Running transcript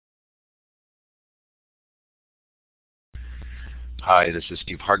Hi, this is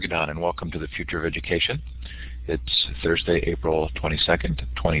Steve Hargadon, and welcome to the Future of Education. It's Thursday, April 22nd,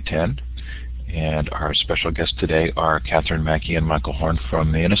 2010, and our special guests today are Catherine Mackey and Michael Horn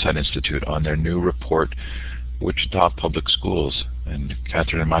from the Innosight Institute on their new report, Wichita Public Schools. And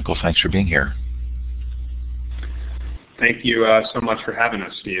Catherine and Michael, thanks for being here. Thank you so much for having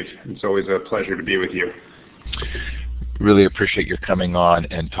us, Steve. It's always a pleasure to be with you. Really appreciate your coming on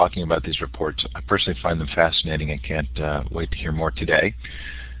and talking about these reports. I personally find them fascinating and can't wait to hear more today.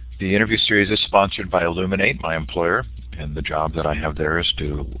 The interview series is sponsored by Illuminate, my employer, and the job that I have there is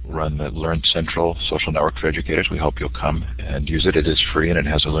to run the Learn Central social network for educators. We hope you'll come and use it. It is free and it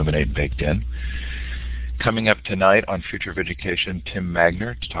has Illuminate baked in. Coming up tonight on Future of Education, Tim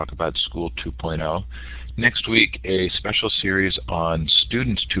Magner to talk about School 2.0. Next week, a special series on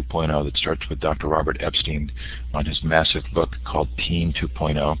Students 2.0 that starts with Dr. Robert Epstein on his massive book called Teen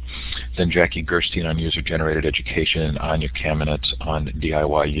 2.0. Then Jackie Gerstein on User-Generated Education and Anya Kamenetz on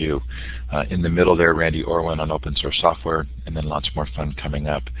DIYU. In the middle there, Randy Orwin on open source software, and then lots more fun coming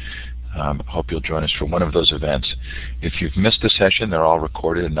up. Hope you'll join us for one of those events. If you've missed a session, they're all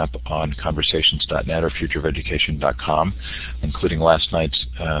recorded and up on conversations.net or futureofeducation.com, including last night's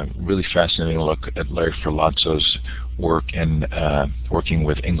really fascinating look at Larry Ferlazzo's work in working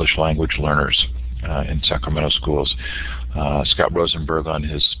with English language learners in Sacramento schools. Scott Rosenberg on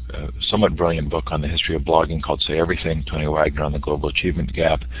his somewhat brilliant book on the history of blogging called Say Everything, Tony Wagner on the Global Achievement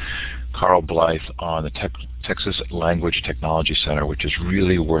Gap, Carl Blythe on the Texas Language Technology Center, which is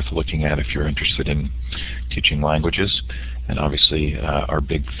really worth looking at if you're interested in teaching languages. And obviously our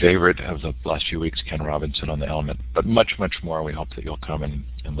big favorite of the last few weeks, Ken Robinson on the Element. But much, much more. We hope that you'll come and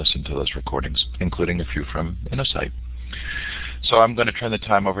listen to those recordings, including a few from Innosight. So I'm going to turn the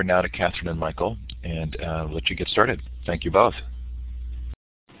time over now to Catherine and Michael and let you get started. Thank you both.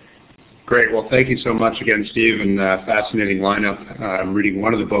 Great. Well, thank you so much again, Steve, and fascinating lineup. I'm reading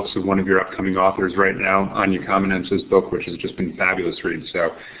one of the books of one of your upcoming authors right now, Anya Kamenetz's book, which has just been fabulous read.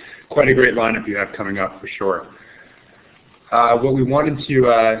 So quite a great lineup you have coming up for sure. What we wanted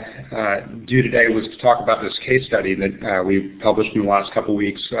to do today was to talk about this case study that we published in the last couple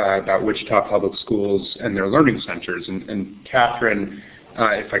weeks about Wichita Public Schools and their learning centers. And Catherine,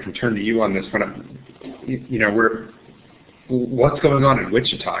 if I can turn to you on this one, what's going on in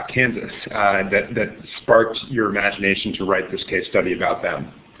Wichita, Kansas, that sparked your imagination to write this case study about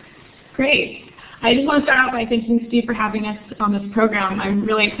them? Great. I just want to start out by thanking Steve for having us on this program. I'm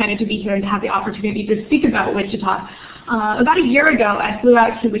really excited to be here and to have the opportunity to speak about Wichita. About a year ago, I flew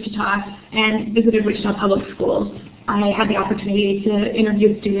out to Wichita and visited Wichita Public Schools. I had the opportunity to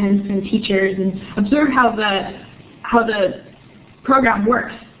interview students and teachers and observe how the program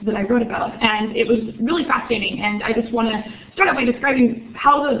works that I wrote about, and it was really fascinating. And I just want to start out by describing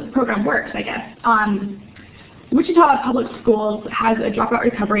how the program works, I guess. Wichita Public Schools has a dropout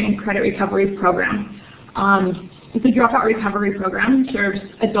recovery and credit recovery program. The dropout recovery program serves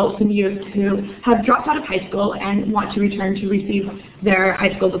adults and youth who have dropped out of high school and want to return to receive their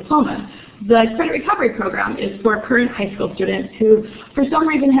high school diploma. The credit recovery program is for current high school students who, for some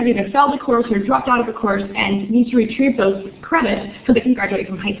reason, have either failed the course or dropped out of the course and need to retrieve those credits so they can graduate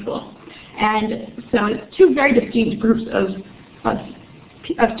from high school. And so it's two very distinct groups of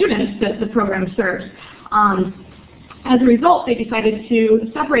students that the program serves. As a result, they decided to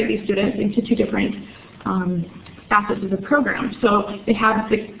separate these students into two different facets of the program. So they have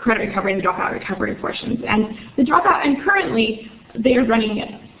the credit recovery and the dropout recovery portions. And the dropout, and currently they are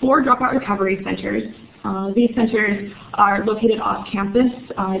running 4 dropout recovery centers. These centers are located off campus.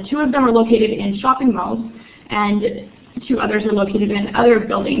 2 of them are located in shopping malls, and 2 others are located in other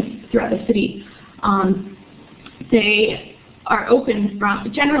buildings throughout the city. They are open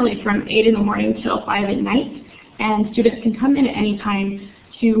generally from 8 in the morning till 5 at night, and students can come in at any time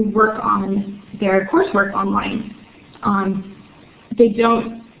to work on their coursework online. They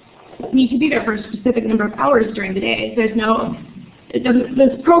don't need to be there for a specific number of hours during the day. This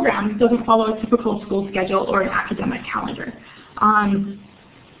program doesn't follow a typical school schedule or an academic calendar. And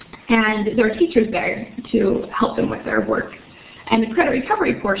there are teachers there to help them with their work. And the credit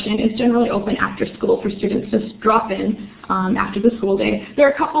recovery portion is generally open after school for students to drop in after the school day. There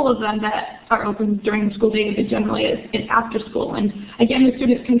are a couple of them that are open during the school day, but generally it's after school. And again, the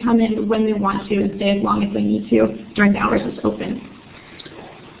students can come in when they want to and stay as long as they need to during the hours it's open.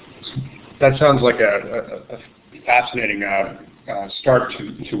 That sounds like a fascinating start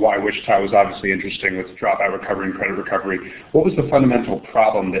to why Wichita was obviously interesting with dropout recovery and credit recovery. What was the fundamental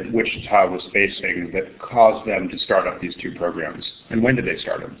problem that Wichita was facing that caused them to start up these 2 programs? And when did they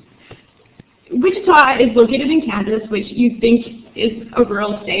start them? Wichita is located in Kansas, which you think is a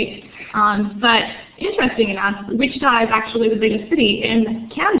rural state, but interesting enough, Wichita is actually the biggest city in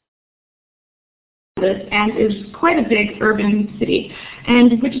Kansas and is quite a big urban city.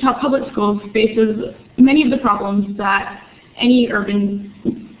 And Wichita Public Schools faces many of the problems that any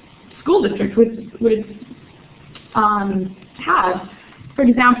urban school district would have. For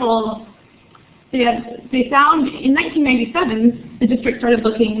example, they found in 1997, the district started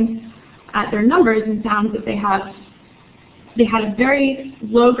looking at their numbers and found that they had a very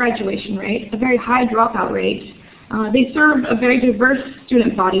low graduation rate, a very high dropout rate. They serve a very diverse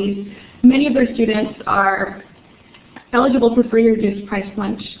student body. Many of their students are eligible for free or reduced price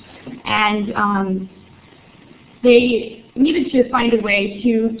lunch, and they needed to find a way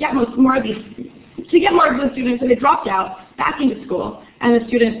to get more of the students that had dropped out back into school, and the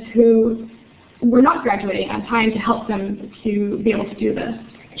students who were not graduating on time to help them to be able to do this.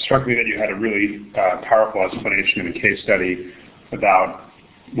 It struck me that you had a really powerful explanation in a case study about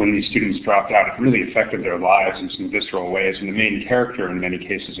when these students dropped out, it really affected their lives in some visceral ways. And the main character in many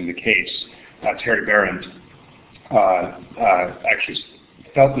cases in the case, Terry Barrett, actually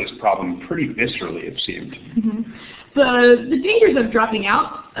felt this problem pretty viscerally, it seemed. Mm-hmm. The dangers of dropping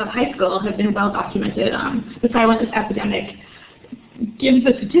out of high school have been well documented. The silent epidemic gives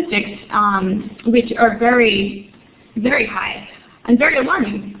the statistics, which are very, very high and very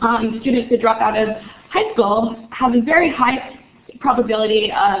alarming. Students that drop out of high school have a very high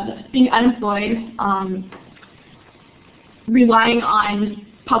probability of being unemployed, relying on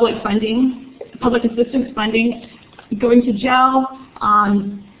public funding, public assistance funding, going to jail.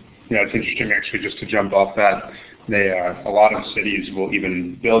 Yeah, it's interesting actually, just to jump off that. A lot of cities will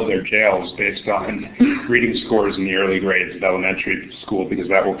even build their jails based on reading scores in the early grades of elementary school, because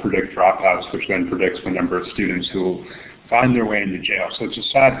that will predict dropouts, which then predicts the number of students who will find their way into jail. So it's a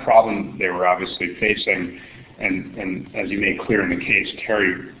sad problem they were obviously facing, and as you made clear in the case,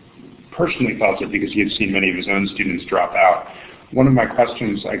 Terry personally felt it because he had seen many of his own students drop out. One of my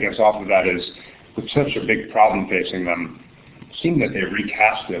questions, I guess, off of that is, with such a big problem facing them, it seemed that they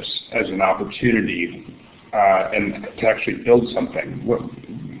recast this as an opportunity and to actually build something.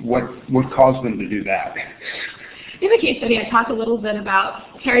 What caused them to do that? In the case study, I talked a little bit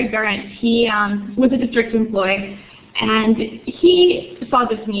about Terry Barrett. He was a district employee, and he saw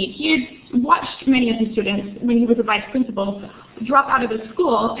this need. He had watched many of his students, when he was a vice principal, drop out of his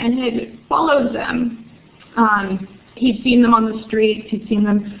school and had followed them. He'd seen them on the streets. He'd seen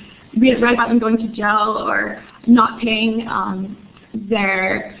them, read about them going to jail or not paying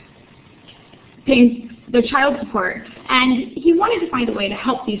their child support, and he wanted to find a way to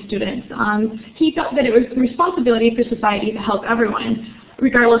help these students. He felt that it was the responsibility for society to help everyone,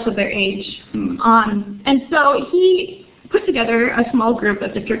 regardless of their age. And so he put together a small group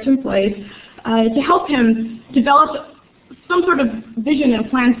of district employees to help him develop some sort of vision and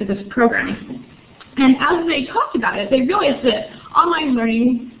plan for this program. And as they talked about it, they realized that online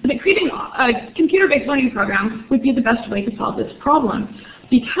learning, that creating a computer-based learning program would be the best way to solve this problem,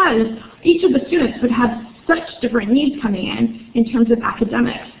 because each of the students would have such different needs coming in terms of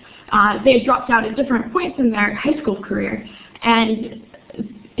academics. They had dropped out at different points in their high school career, and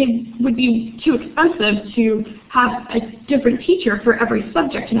it would be too expensive to have a different teacher for every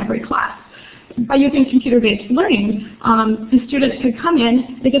subject in every class. By using computer-based learning, the students could come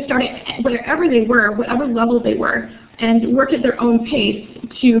in, they could start at wherever they were, whatever level they were, and work at their own pace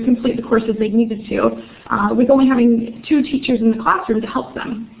to complete the courses they needed to, with only having 2 teachers in the classroom to help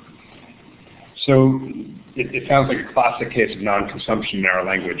them. So it sounds like a classic case of non-consumption in our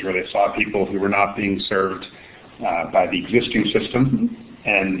language, where they saw people who were not being served by the existing system,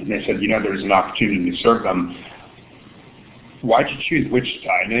 and they said, you know, there's an opportunity to serve them. Why'd you choose Wichita?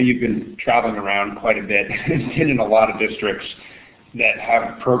 I know you've been traveling around quite a bit and been in a lot of districts that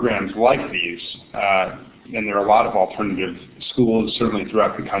have programs like these, and there are a lot of alternative schools, certainly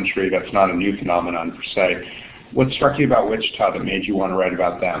throughout the country. That's not a new phenomenon per se. What struck you about Wichita that made you want to write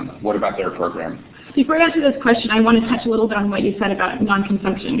about them? What about their program? Before I answer this question, I want to touch a little bit on what you said about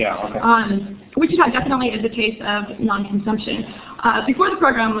non-consumption. Yeah, okay. Wichita definitely is a case of non-consumption. Before the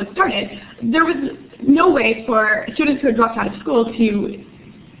program was started, there was no way for students who had dropped out of school to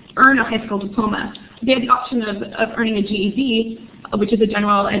earn a high school diploma. They had the option of earning a GED, which is a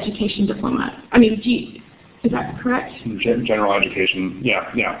general education diploma. I mean, is that correct? General education,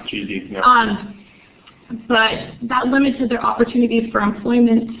 yeah, GED. Yeah. But that limited their opportunities for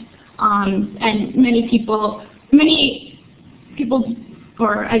employment, and many people,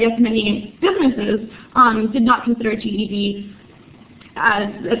 or I guess many businesses, did not consider GED as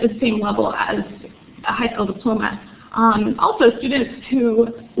at the same level as a high school diploma. Also, students who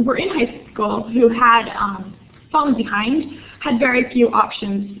were in high school who had fallen behind had very few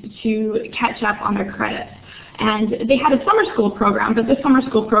options to catch up on their credits. And they had a summer school program, but the summer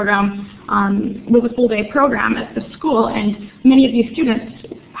school program was a full-day program at the school, and many of these students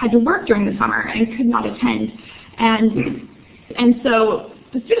had to work during the summer and could not attend. And so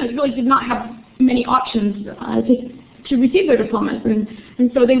the students really did not have many options to receive their diplomas,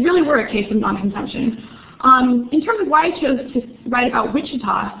 and so they really were a case of non-consumption. In terms of why I chose to write about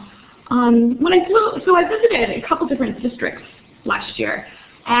Wichita, when I flew, so I visited a couple different districts last year,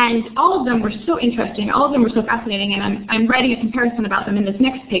 and all of them were so interesting, all of them were so fascinating, and I'm writing a comparison about them in this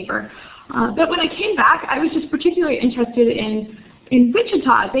next paper. But when I came back, I was just particularly interested in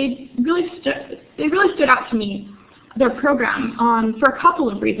Wichita. They really stood out to me, their program, for a couple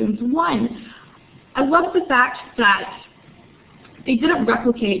of reasons. One, I love the fact that they didn't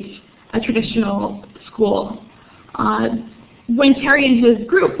replicate a traditional school. When Terry and his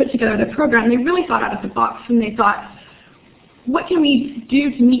group put together the program, they really thought out of the box, and they thought, what can we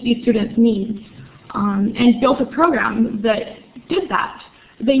do to meet these students' needs? And built a program that did that.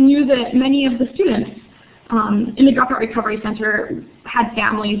 They knew that many of the students in the Dropout Recovery Center had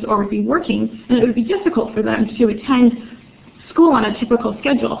families or would be working, and it would be difficult for them to attend school on a typical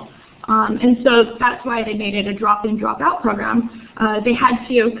schedule. And so that's why they made it a drop-in, drop-out program. They had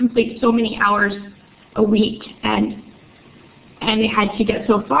to complete so many hours a week, and they had to get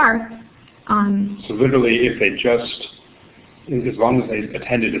so far. So literally, if they as long as they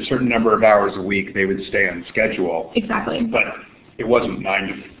attended a certain number of hours a week, they would stay on schedule. Exactly. But it wasn't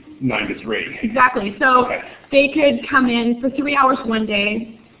 9 to 3. Exactly. So they could come in for 3 hours one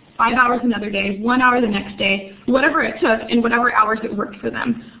day, 5 hours another day, 1 hour the next day, whatever it took, and whatever hours it worked for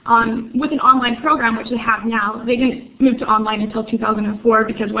them. With an online program, which they have now, they didn't move to online until 2004,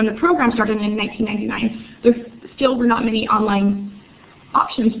 because when the program started in 1999, there still were not many online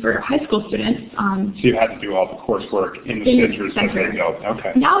options for high school students. So you had to do all the coursework in the centers that they built.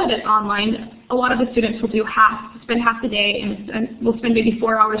 Okay. Now that it's online, a lot of the students will spend half the day and will spend maybe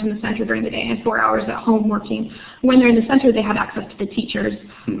 4 hours in the center during the day and 4 hours at home working. When they're in the center, they have access to the teachers.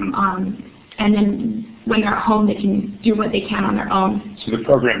 And then when they're at home, they can do what they can on their own. So the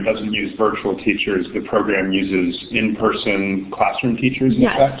program doesn't use virtual teachers. The program uses in-person classroom teachers, in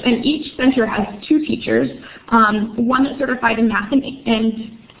fact? Yes, and each center has 2 teachers, one that's certified in math and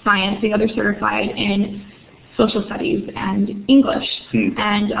science, the other certified in social studies and English.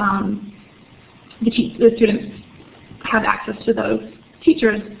 And the students have access to those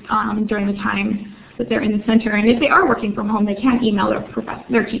teachers during the time that they're in the center. And if they are working from home, they can email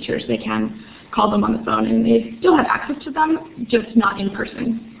their teachers. They can call them on the phone, and they still have access to them, just not in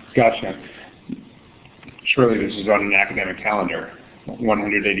person. Gotcha. Surely this is on an academic calendar,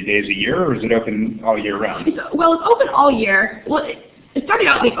 180 days a year, or is it open all year round? Well, it's open all year. Well, it started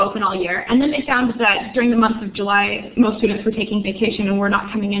out being open all year, and then they found that during the month of July, most students were taking vacation and were not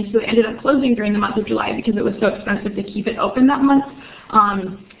coming in, so it ended up closing during the month of July because it was so expensive to keep it open that month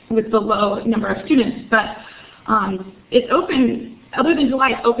with the low number of students. But it's open, other than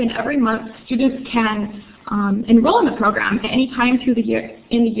July, it's open every month. Students can enroll in the program at any time through the year.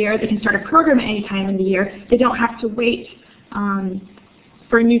 In the year, they can start a program at any time in the year. They don't have to wait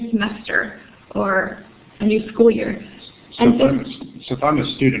for a new semester or a new school year. So if I'm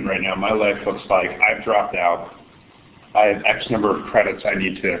a student right now, my life looks like I've dropped out. I have X number of credits I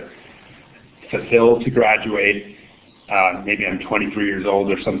need to fulfill to graduate. Maybe I'm 23 years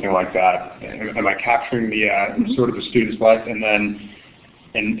old or something like that. Am I capturing the sort of the student's life? And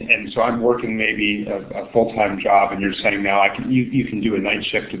so I'm working maybe a full-time job, and you're saying now you can do a night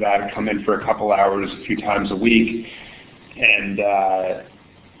shift to that and come in for a couple hours a few times a week, and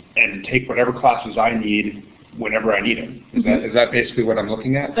take whatever classes I need whenever I need them. Is that basically what I'm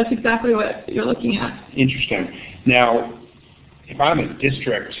looking at? That's exactly what you're looking at. Interesting. Now, if I'm a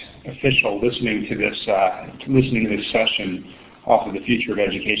district official listening to this session off of the Future of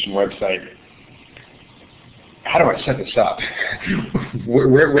Education website, how do I set this up?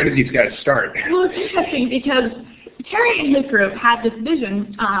 where did these guys start? Well, it's interesting because Terry and his group had this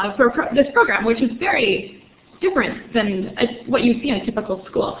vision for this program, which is very different than what you see in a typical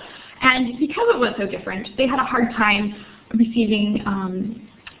school. And because it was so different, they had a hard time receiving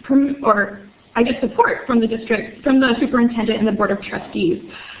support from the district, from the superintendent and the board of trustees.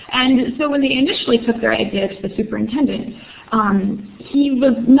 And so when they initially took their idea to the superintendent, he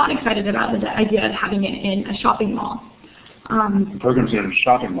was not excited about the idea of having it in a shopping mall. Programs are in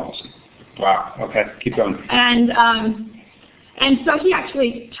shopping malls. Wow. Okay, keep going. And so he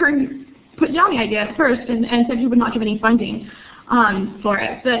actually put down the idea at first and said he would not give any funding for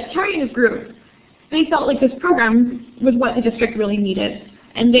it. But Terry and his group, they felt like this program was what the district really needed,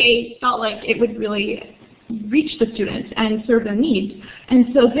 and they felt like it would really reach the students and serve their needs.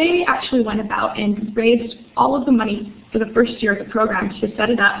 And so they actually went about and raised all of the money for the first year of the program to set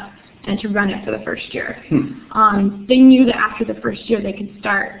it up and to run it for the first year. They knew that after the first year they could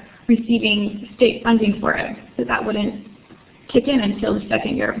start receiving state funding for it, that wouldn't kick in until the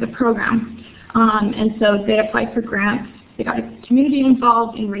second year of the program. And so they applied for grants. They got the community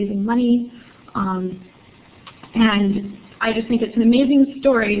involved in raising money. And I just think it's an amazing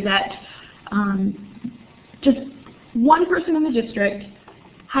story that just one person in the district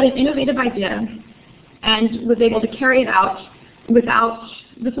had an innovative idea and was able to carry it out without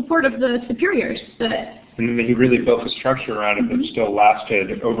the support of the superiors. And then he really built a structure around it that still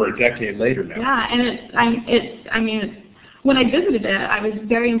lasted over a decade later now. Yeah, and when I visited it, I was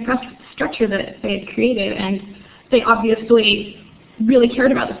very impressed with the structure that they had created, and they obviously really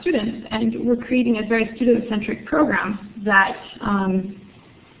cared about the students and were creating a very student-centric program that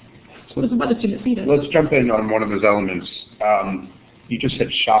was what the students needed. Let's jump in on one of those elements. You just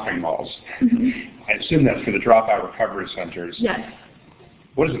said shopping malls. I assume that's for the dropout recovery centers. Yes.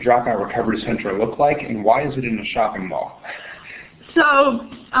 What does a dropout recovery center look like, and why is it in a shopping mall? So,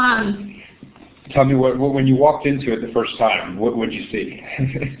 tell me when you walked into it the first time, what did you see?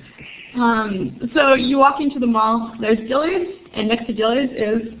 So you walk into the mall. There's Dillard's, and next to Dillard's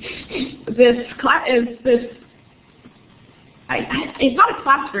is this it's not a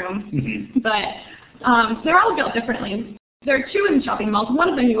classroom, but they're all built differently. There are two in the shopping malls. One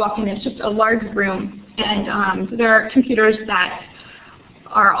of them you walk in, it's just a large room, and there are computers that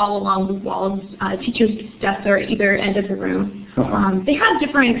are all along the walls. Teachers' desks are at either end of the room. They have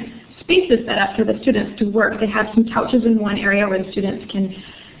different spaces set up for the students to work. They have some couches in one area where the students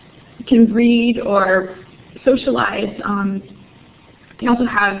can read or socialize. They also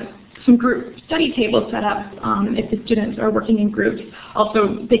have some group study tables set up if the students are working in groups.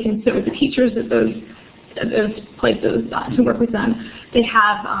 Also, they can sit with the teachers at those places to work with them. They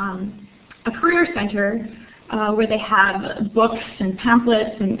have a career center where they have books and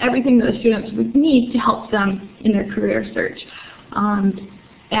pamphlets and everything that the students would need to help them in their career search.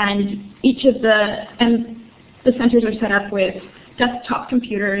 And each of the centers are set up with desktop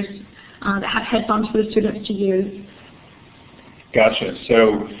computers that have headphones for the students to use. Gotcha.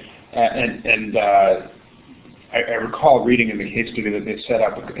 So, I recall reading in the case study that they set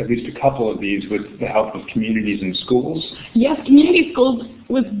up at least a couple of these with the help of communities and schools. Yes, community schools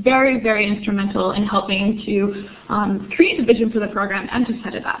was very, very instrumental in helping to create the vision for the program and to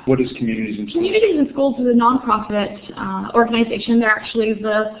set it up. What is Communities and Schools? Communities and Schools is a nonprofit organization. They're actually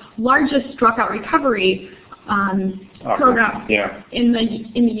the largest dropout recovery program in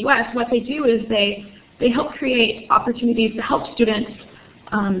the U.S. What they do is they help create opportunities to help students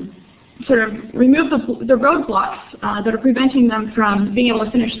sort of remove the roadblocks that are preventing them from being able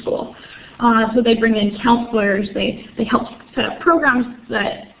to finish school. So they bring in counselors, they help set up programs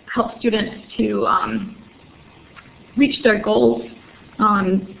that help students to reach their goals.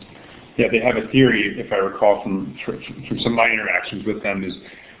 Yeah, they have a theory, if I recall from some of my interactions with them,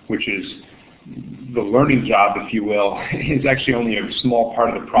 which is the learning job, if you will, is actually only a small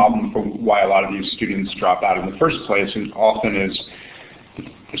part of the problem for why a lot of these students drop out in the first place, and often is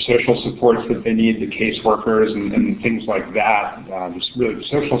the social supports that they need, the caseworkers and things like that, just really the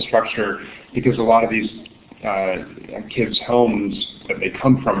social structure, because a lot of these kids' homes that they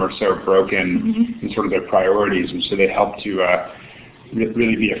come from are so broken in sort of their priorities, and so they help to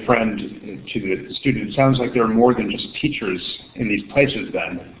really be a friend to the student. It sounds like there are more than just teachers in these places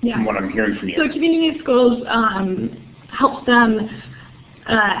then, from what I'm hearing from you. So community schools help them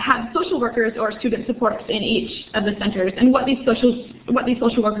have social workers or student supports in each of the centers. And what these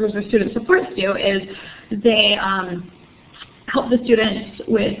social workers or student supports do is they help the students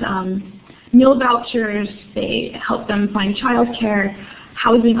with meal vouchers, they help them find childcare,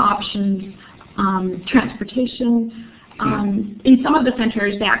 housing options, transportation. In some of the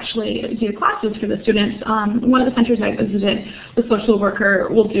centers, they actually do classes for the students. One of the centers I visited, the social worker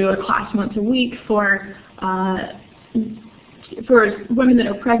will do a class once a week for women that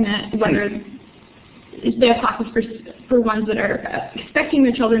are pregnant, whether they have classes for ones that are expecting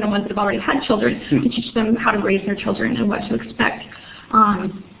their children and ones that have already had children, to teach them how to raise their children and what to expect.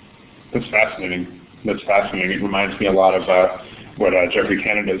 That's fascinating. That's fascinating. It reminds me a lot of what Jeffrey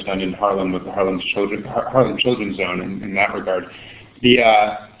Canada has done in Harlem with the Harlem Children's Zone in that regard.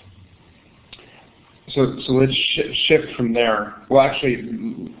 So let's shift from there. Well, actually,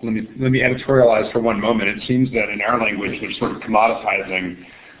 let me editorialize for one moment. It seems that in our language, they're sort of commoditizing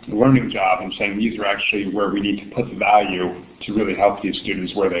the learning job and saying these are actually where we need to put the value to really help these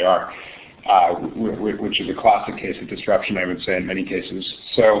students where they are, which is a classic case of disruption, I would say, in many cases.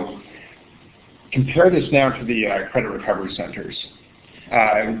 So compare this now to the credit recovery centers.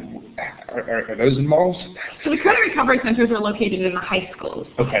 Are those in malls? So the credit recovery centers are located in the high schools.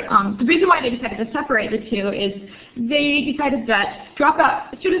 Okay. The reason why they decided to separate the two is they decided that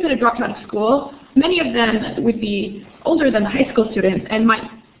students that had dropped out of school, many of them would be older than the high school students and might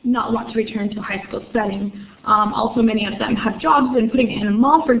not want to return to a high school setting. Also, many of them have jobs, and putting it in a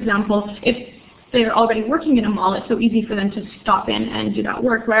mall, for example, if they're already working in a mall, it's so easy for them to stop in and do that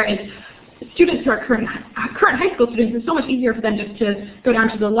work, whereas students who are current high school students, it's so much easier for them just to go down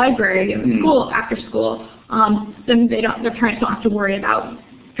to the library and the school after school. Then their parents don't have to worry about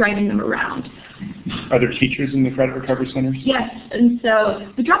driving them around. Are there teachers in the credit recovery centers? Yes, and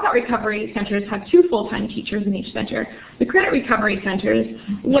so the dropout recovery centers have 2 full-time teachers in each center. The credit recovery centers,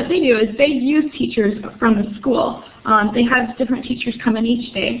 what they do is they use teachers from the school. They have different teachers come in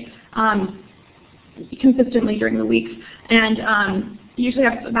each day consistently during the week, and usually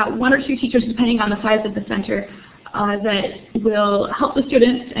have about 1 or 2 teachers, depending on the size of the center, that will help the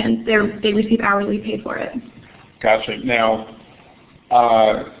students, and they receive hourly pay for it. Gotcha. Now,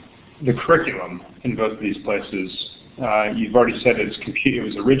 the curriculum in both of these places, you've already said it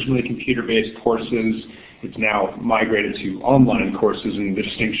was originally computer-based courses. It's now migrated to online courses, and the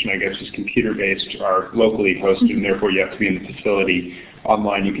distinction, I guess, is computer-based are locally hosted, and therefore you have to be in the facility.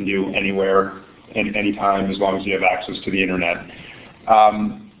 Online you can do anywhere and anytime as long as you have access to the internet.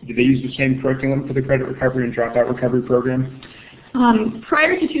 Did they use the same curriculum for the credit recovery and dropout recovery program?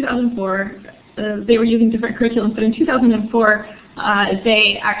 Prior to 2004, they were using different curriculums, but in 2004,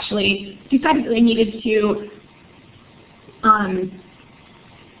 they actually decided that they needed to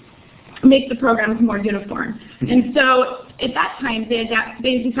make the programs more uniform. And so at that time, they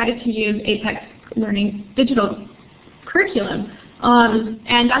decided to use Apex Learning digital curriculum,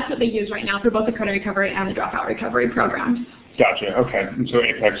 and that's what they use right now for both the credit recovery and the dropout recovery programs. Gotcha. Okay. And so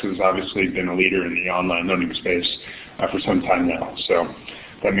Apex has obviously been a leader in the online learning space for some time now, so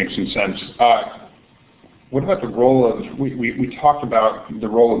that makes some sense. What about the role of, we talked about the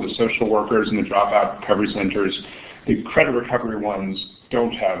role of the social workers and the dropout recovery centers. The credit recovery ones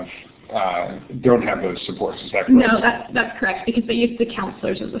don't have those supports, is that correct? No, that's correct, because they use the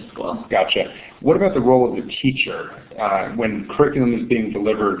counselors of the school. Gotcha. What about the role of the teacher? When curriculum is being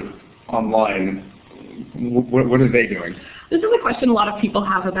delivered online, what are they doing? This is a question a lot of people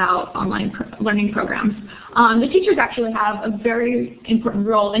have about online learning programs. The teachers actually have a very important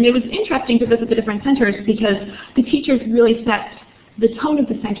role, and it was interesting to visit the different centers because the teachers really set the tone of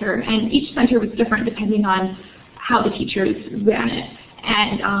the center, and each center was different depending on how the teachers ran it.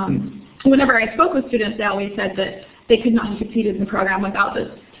 And whenever I spoke with students, they always said that they could not have succeeded in the program without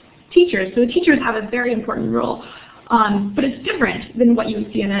the teachers. So the teachers have a very important role. But it's different than what you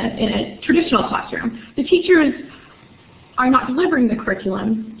would see in a traditional classroom. The teachers are not delivering the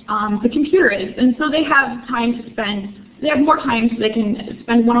curriculum, the computer is, and so they have time to spend, they have more time so they can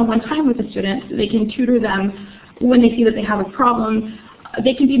spend one-on-one time with the students, they can tutor them when they see that they have a problem,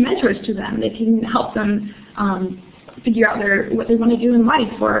 they can be mentors to them, they can help them figure out what they want to do in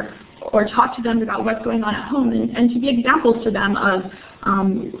life, or talk to them about what's going on at home, and to be examples to them of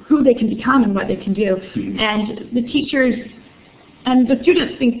who they can become and what they can do. And the teachers and the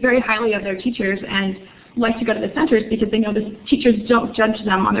students think very highly of their teachers and like to go to the centers because they know the teachers don't judge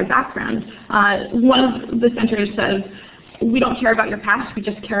them on their background. One of the centers says, "We don't care about your past, we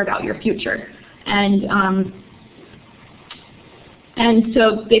just care about your future." And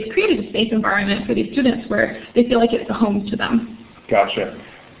so they've created a safe environment for these students where they feel like it's a home to them. Gotcha.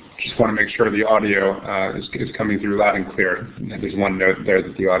 Just want to make sure the audio is coming through loud and clear. There's one note there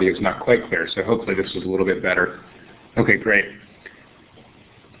that the audio is not quite clear, so hopefully this is a little bit better. Okay, great.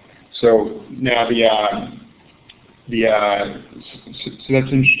 So now so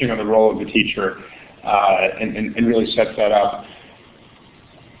that's interesting on the role of the teacher, and really sets that up.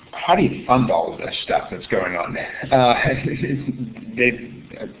 How do you fund all of this stuff that's going on?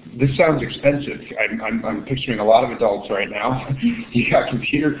 This sounds expensive. I'm picturing a lot of adults right now. You got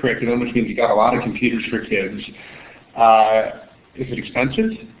computer curriculum, which means you got a lot of computers for kids. Is it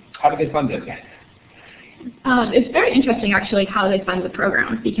expensive? How do they fund it? It's very interesting, actually, how they fund the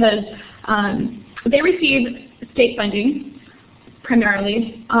program because they receive state funding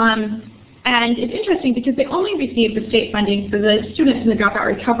primarily. And it's interesting because they only receive the state funding for the students in the dropout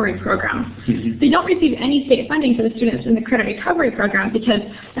recovery program. They don't receive any state funding for the students in the credit recovery program because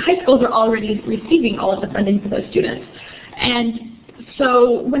the high schools are already receiving all of the funding for those students. And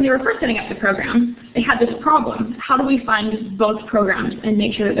so when they were first setting up the program, they had this problem. How do we fund both programs and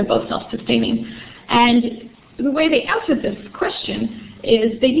make sure that they're both self-sustaining? And the way they answered this question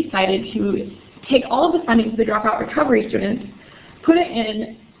is they decided to take all of the funding for the dropout recovery students, put it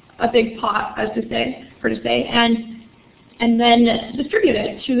in a big pot, as to say, and then distribute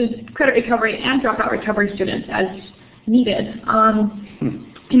it to the credit recovery and dropout recovery students as needed.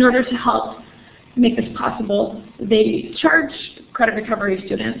 In order to help make this possible, they charge credit recovery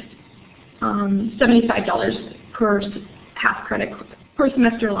students $75 per half credit per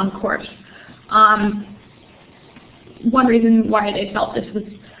semester long course. One reason why they felt this was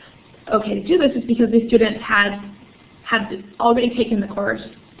okay to do this is because the students had already taken the course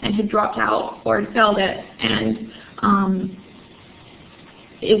and had dropped out or had failed it, and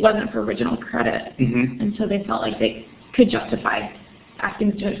it wasn't for original credit. And so they felt like they could justify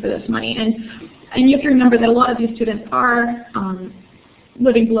asking the students for this money. And you have to remember that a lot of these students are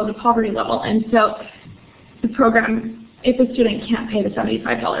living below the poverty level, and so the program, if a student can't pay the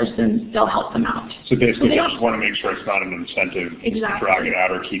 $75, then they'll help them out. So basically they just want to make sure it's not an incentive to drag it out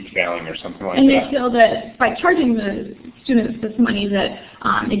or keep failing or something like that. And they feel that by charging the students this money that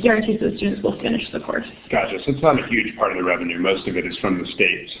it guarantees that the students will finish the course. Gotcha. So it's not a huge part of the revenue. Most of it is from the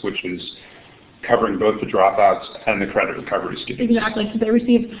states, which is covering both the dropouts and the credit recovery students. Exactly. So they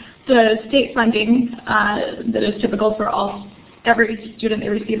receive the state funding that is typical for every student. They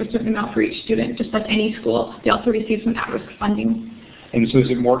receive a certain amount for each student, just like any school. They also receive some at-risk funding. And so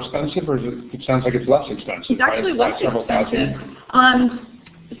is it more expensive, or it sounds like it's less expensive? It's actually less expensive.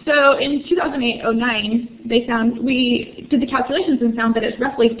 So in 2008-09, we did the calculations and found that it's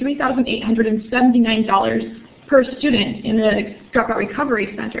roughly $3,879 per student in the dropout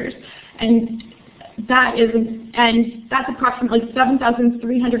recovery centers, and that's approximately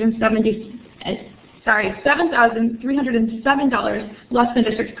 $7,307 less than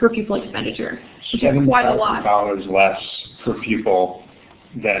district's per pupil expenditure, which is quite a lot. $7,000 less per pupil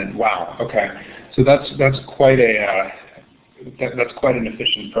than, wow, okay. So that's quite that's quite an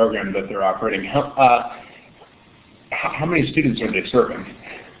efficient program that they're operating. How many students are they serving?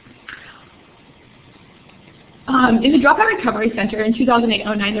 In the Dropout Recovery Center in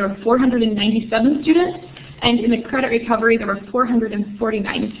 2008-09, there were 497 students, and in the Credit Recovery, there were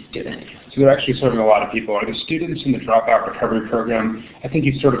 449 students. So they're actually serving a lot of people. Are the students in the Dropout Recovery Program, I think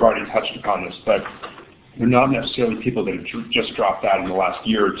you've sort of already touched upon this, but they're not necessarily people that have just dropped out in the last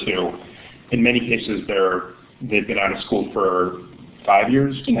year or two. In many cases, they've been out of school for 5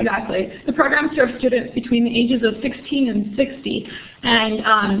 years? Exactly. The program serves students between the ages of 16 and 60,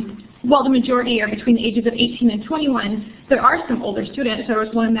 and while the majority are between the ages of 18 and 21, there are some older students. There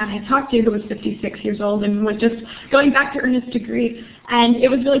was one man I talked to who was 56 years old and was just going back to earn his degree, and it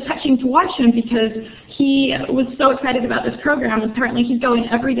was really touching to watch him because he was so excited about this program. Apparently he'd go in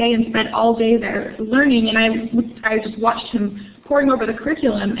every day and spend all day there learning, and I just watched him poring over the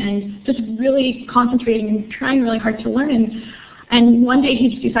curriculum and just really concentrating and trying really hard to learn. And one day he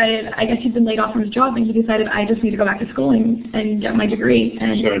just decided, I guess he'd been laid off from his job, and he decided, I just need to go back to school and get my degree.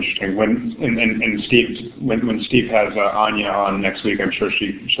 And so interesting. When Steve has Anya on next week, I'm sure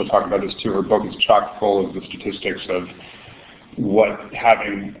she'll talk about this too. Her book is chock full of the statistics of what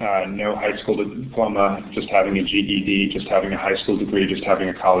having no high school diploma, just having a GED, just having a high school degree, just having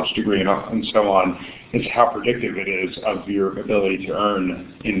a college degree, and so on, is how predictive it is of your ability to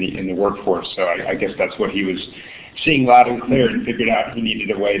earn in the workforce. So I guess that's what he was seeing loud and clear, and figured out he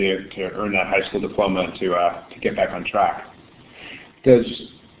needed a way to earn that high school diploma to get back on track. There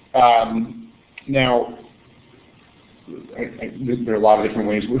are a lot of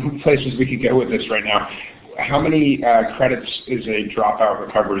different places we could go with this right now. How many credits is a dropout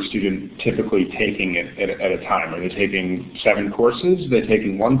recovery student typically taking at a time? Are they taking 7 courses? Are they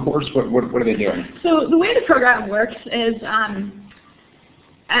taking 1 course? What are they doing? So the way the program works is,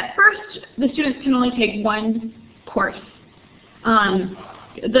 at first, the students can only take 1 course.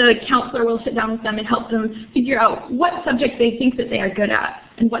 The counselor will sit down with them and help them figure out what subject they think that they are good at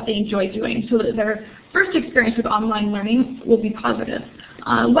and what they enjoy doing, so that their first experience with online learning will be positive.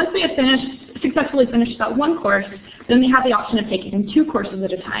 Once they have successfully finished that 1 course, then they have the option of taking 2 courses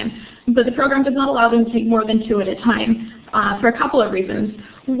at a time. But the program does not allow them to take more than 2 at a time for a couple of reasons.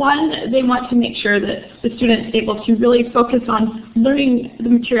 One, they want to make sure that the student is able to really focus on learning the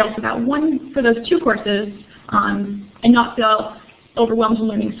material for those 2 courses, and not feel overwhelmed in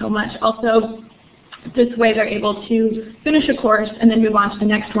learning so much. Also, this way they're able to finish a course and then move on to the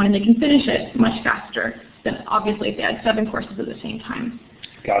next one, and they can finish it much faster than obviously if they had 7 courses at the same time.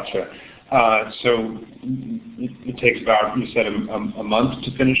 Gotcha. So it takes about, you said, a month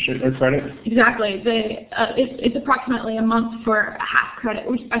to finish a credit? Exactly. It's approximately a month for a half credit,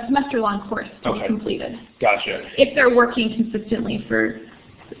 a semester-long course to be completed. Gotcha. If they're working consistently for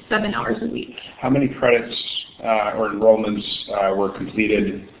 7 hours a week. How many credits or enrollments were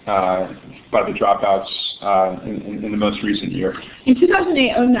completed by the dropouts in the most recent year? In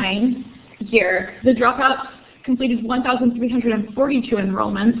 2008-09 year, the dropouts completed 1,342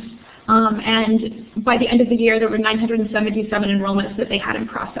 enrollments, and by the end of the year, there were 977 enrollments that they had in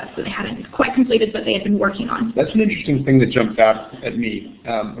process, that they hadn't quite completed, but they had been working on. That's an interesting thing that jumped out at me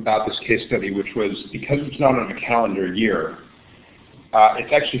about this case study, which was because it's not on a calendar year,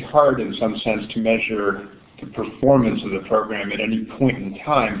 it's actually hard in some sense to measure the performance of the program at any point in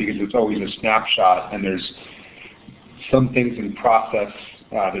time because it's always a snapshot and there's some things in process,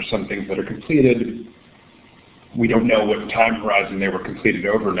 there's some things that are completed. We don't know what time horizon they were completed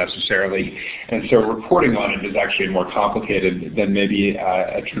over necessarily, and so reporting on it is actually more complicated than maybe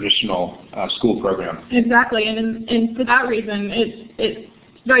a traditional school program. Exactly, and for that reason, it's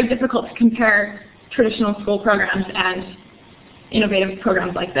very difficult to compare traditional school programs and innovative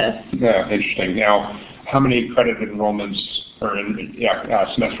programs like this. Yeah, interesting. Now, how many credit enrollments or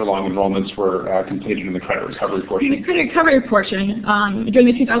semester-long enrollments were completed in the credit recovery portion? In the credit recovery portion, during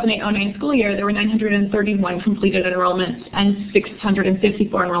the 2008-09 school year, there were 931 completed enrollments and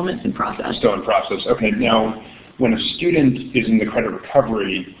 654 enrollments in process. Still in process. Okay. Now, when a student is in the credit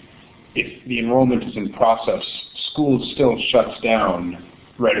recovery, if the enrollment is in process, school still shuts down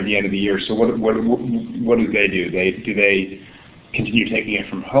right at the end of the year. So what do they do? Do they continue taking it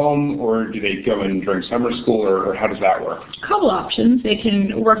from home, or do they go in during summer school, or how does that work? A couple options. They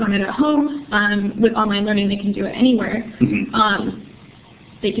can work on it at home. With online learning, they can do it anywhere. Mm-hmm.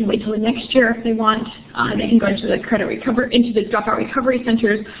 They can wait till the next year if they want. They can go into the into the dropout recovery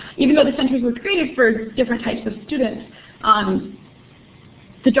centers. Even though the centers were created for different types of students,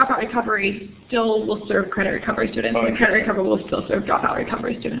 the dropout recovery still will serve credit recovery students, and the credit recovery will still serve dropout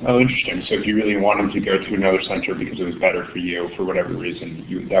recovery students. Oh, interesting. So if you really want them to go to another center because it was better for you, for whatever reason,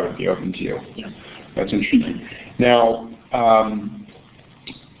 that would be open to you. Yeah. That's interesting. Now,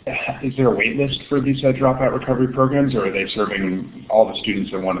 is there a wait list for these dropout recovery programs, or are they serving all the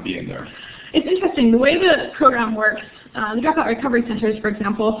students that want to be in there? It's interesting. The way the program works, the dropout recovery centers, for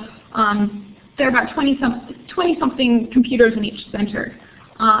example, there are about 20-something computers in each center.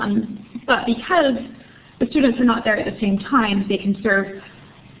 But because the students are not there at the same time, they can serve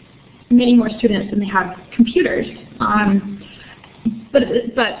many more students than they have computers. But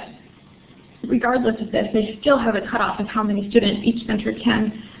regardless of this, they still have a cutoff of how many students each center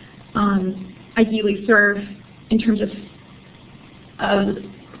can ideally serve in terms of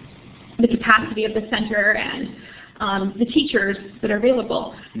the capacity of the center and the teachers that are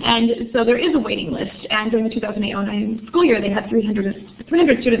available. And so there is a waiting list, and during the 2008-09 school year they had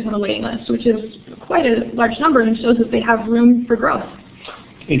 300 students on the waiting list, which is quite a large number and shows that they have room for growth.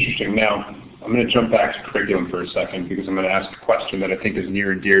 Interesting. Now, I'm going to jump back to curriculum for a second because I'm going to ask a question that I think is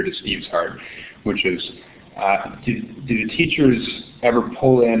near and dear to Steve's heart, which is, do the teachers ever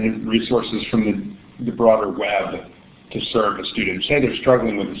pull in resources from the broader web to serve a student? Say they're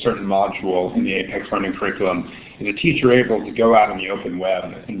struggling with a certain module in the Apex Learning curriculum. Is a teacher able to go out on the open web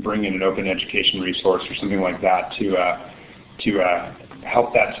and bring in an open education resource or something like that to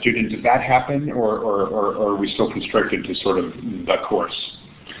help that student? Does that happen, or are we still constricted to sort of the course?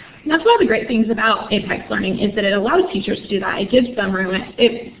 And that's one of the great things about Apex Learning is that it allows teachers to do that. It gives them room.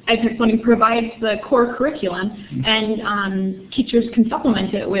 Apex Learning provides the core curriculum, and teachers can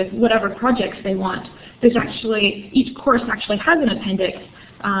supplement it with whatever projects they want. There's actually, each course actually has an appendix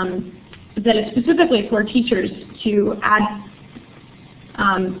that is specifically for teachers to add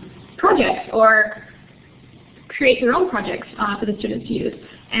projects or create their own projects for the students to use.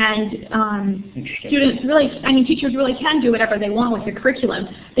 And teachers really can do whatever they want with the curriculum.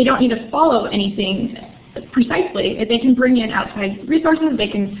 They don't need to follow anything precisely. They can bring in outside resources. They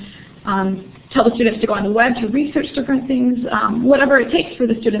can tell the students to go on the web to research different things, whatever it takes for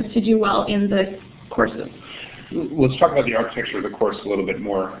the students to do well in the courses. Let's talk about the architecture of the course a little bit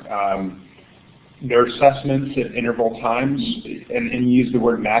more. There are assessments at interval times, and you use the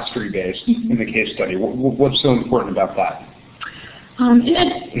word mastery-based in the case study. What's so important about that? In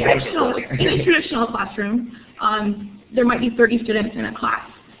a traditional classroom, there might be 30 students in a class,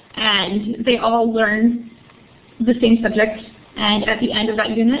 and they all learn the same subject, and at the end of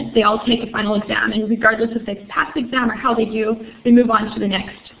that unit, they all take a final exam, and regardless if they pass the exam or how they do, they move on to the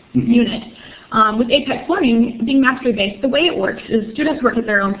next unit. With Apex Learning, being mastery-based, the way it works is students work at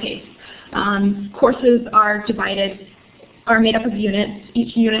their own pace. Courses are made up of units.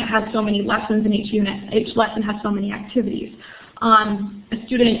 Each unit has so many lessons, and each lesson has so many activities. A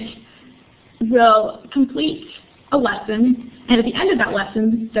student will complete a lesson And at the end of that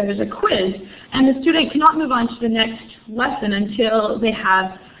lesson, there's a quiz, and the student cannot move on to the next lesson until they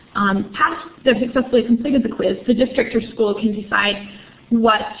have they've successfully completed the quiz. The district or school can decide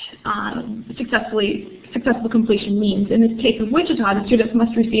what successful completion means. In this case of Wichita, the students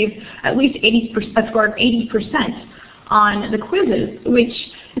must receive at least a score of 80% on the quizzes, which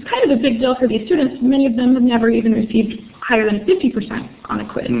is kind of a big deal for these students. Many of them have never even received higher than 50% on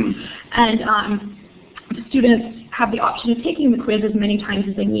a quiz. And the students have the option of taking the quiz as many times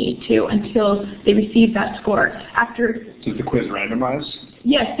as they need to until they receive that score. Does the quiz randomize?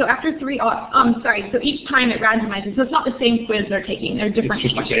 Yes, so after so each time it randomizes. So it's not the same quiz they're taking, they're different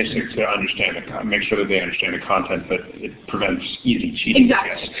questions. It's just basic to understand, make sure that they understand the content, but it prevents easy cheating.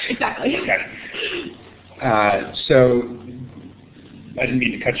 Exactly. Okay. So I didn't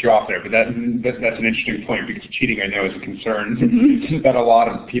mean to cut you off there, but that's an interesting point, because cheating, I know, is a concern that a lot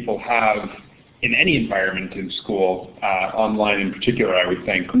of people have in any environment in school, online in particular, I would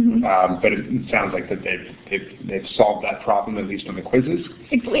think. But it sounds like that they've solved that problem, at least on the quizzes.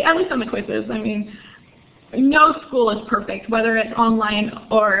 At least on the quizzes. I mean, no school is perfect, whether it's online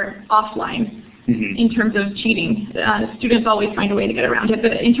or offline, in terms of cheating. Students always find a way to get around it,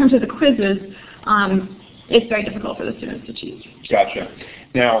 but in terms of the quizzes, it's very difficult for the students to cheat. Gotcha.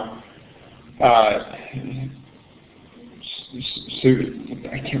 Now, so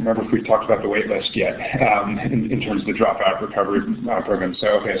I can't remember if we talked about the wait list yet in terms of the dropout recovery program. So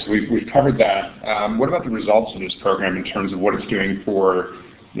okay, so we've covered that. What about the results of this program in terms of what it's doing for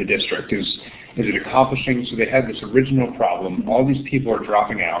the district? Is it accomplishing? So they had this original problem. All these people are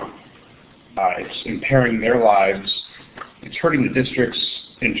dropping out. It's impairing their lives. It's hurting the districts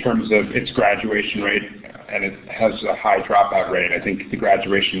in terms of its graduation rate, and it has a high dropout rate. I think the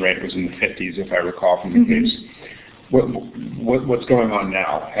graduation rate was in the 50s, if I recall from the case. What's going on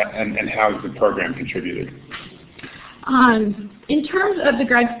now, and how has the program contributed? In terms of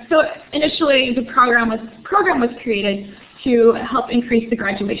so initially the program was created to help increase the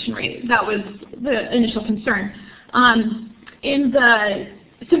graduation rate. That was the initial concern. Since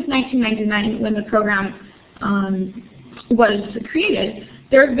 1999, when the program was created,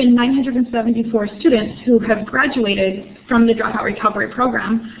 there have been 974 students who have graduated from the Dropout Recovery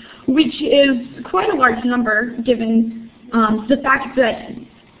Program, which is quite a large number given the fact that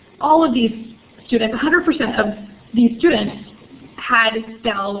all of these students, 100% of these students, had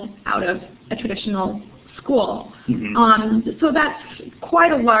failed out of a traditional school. So that's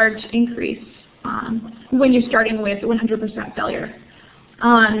quite a large increase when you're starting with 100% failure.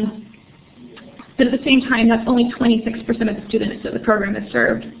 But at the same time, that's only 26% of the students that the program has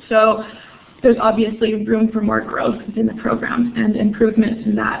served. So there's obviously room for more growth within the program and improvements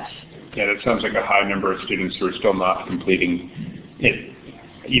in that. Yeah, that sounds like a high number of students who are still not completing it,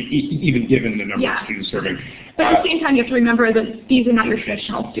 even given the number of students serving. But at the same time, you have to remember that these are not your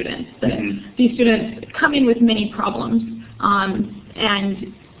traditional students. That these students come in with many problems,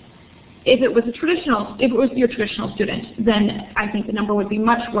 and if it was your traditional student, then I think the number would be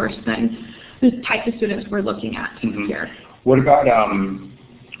much worse than the types of students we're looking at here. What about,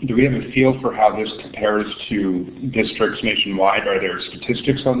 do we have a feel for how this compares to districts nationwide? Are there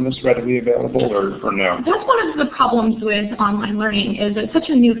statistics on this readily available, or no? That's one of the problems with online learning, is it's such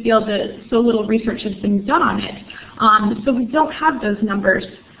a new field that so little research has been done on it. So we don't have those numbers,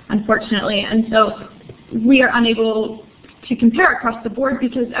 unfortunately, and so we are unable to compare across the board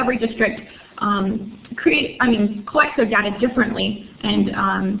because every district collects their data differently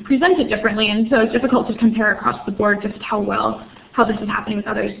and presents it differently, and so it's difficult to compare across the board just how this is happening with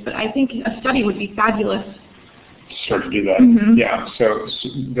others. But I think a study would be fabulous. Start to do that. Yeah, so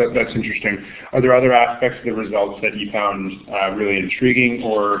that's interesting. Are there other aspects of the results that you found really intriguing,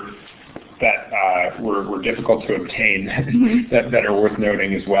 or that were difficult to obtain that are worth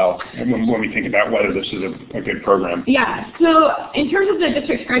noting as well when we think about whether this is a good program? Yeah, so in terms of the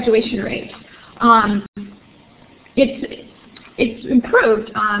district's graduation rate, it's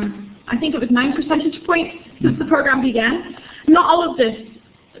improved. I think it was 9 percentage points since the program began. Not all of this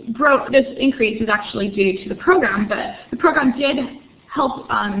increase is actually due to the program, but the program did help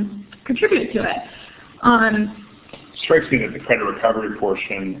contribute to it. Strikes me that the credit recovery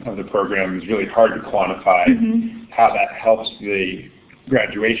portion of the program is really hard to quantify how that helps the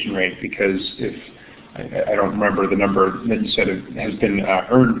graduation rate, because if I don't remember the number that you said it has been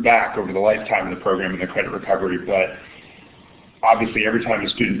earned back over the lifetime of the program in the credit recovery, but obviously every time a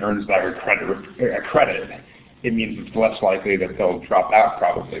student earns back a credit, it means it's less likely that they'll drop out,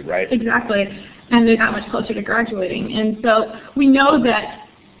 probably, right? Exactly, and they're that much closer to graduating. And so we know that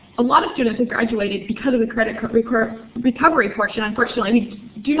a lot of students have graduated because of the credit recovery portion. Unfortunately,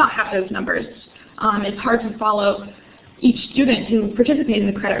 we do not have those numbers. It's hard to follow each student who participated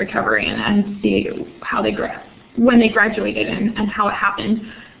in the credit recovery and see how they when they graduated and how it happened.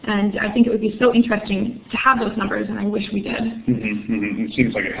 And I think it would be so interesting to have those numbers, and I wish we did. It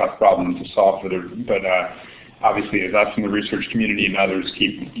seems like a tough problem to solve, but obviously as us in the research community and others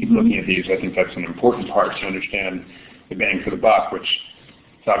keep looking at these, I think that's an important part to understand the bang for the buck, which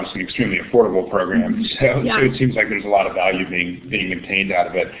is obviously an extremely affordable program. So it seems like there's a lot of value being obtained out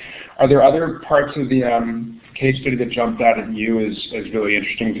of it. Are there other parts of the case study that jumped out at you as really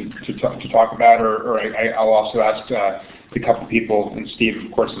interesting to talk about? Or I'll also ask the couple people, and Steve,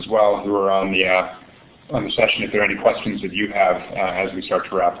 of course, as well, who are on the session, if there are any questions that you have as we start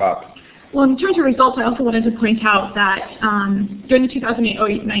to wrap up. Well, in terms of results, I also wanted to point out that during the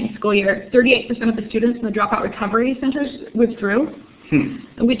 2008-09 school year, 38% of the students in the dropout recovery centers withdrew,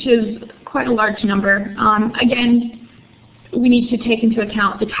 which is quite a large number. Again, we need to take into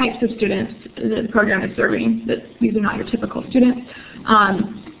account the types of students that the program is serving. That these are not your typical students.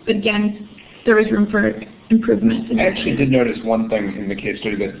 But again, there is room for improvement. I actually did notice one thing in the case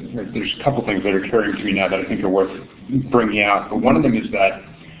study that there's a couple things that are occurring to me now that I think are worth bringing out. But one of them is that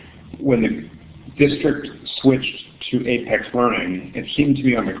when the district switched to Apex Learning, it seemed to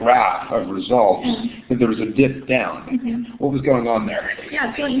me on the graph of results that there was a dip down. What was going on there? Yeah,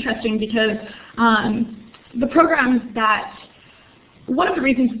 it's really interesting because the programs that, one of the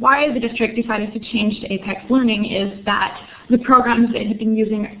reasons why the district decided to change to Apex Learning is that the programs it had been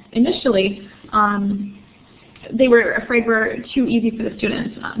using initially, they were afraid were too easy for the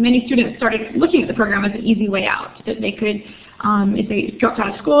students. Many students started looking at the program as an easy way out, that they could, if they dropped out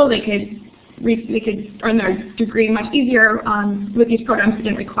of school, they could earn their degree much easier with these programs that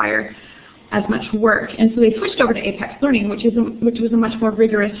didn't require as much work. And so they switched over to Apex Learning, which was a much more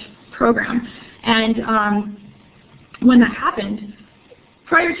rigorous program. And when that happened,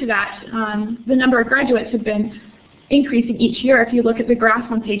 prior to that, the number of graduates had been increasing each year. If you look at the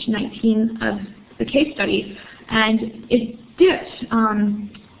graph on page 19 of the case study, and it dipped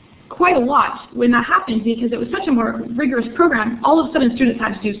quite a lot when that happened because it was such a more rigorous program. All of a sudden, students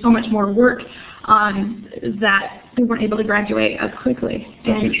had to do so much more work that they weren't able to graduate as quickly.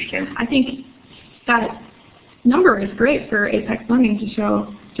 That's interesting. I think that number is great for Apex Learning to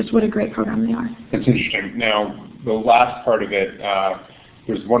show just what a great program they are. That's interesting. Now, the last part of it,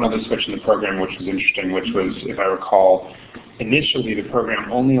 there's one other switch in the program which was interesting, which was, if I recall, initially the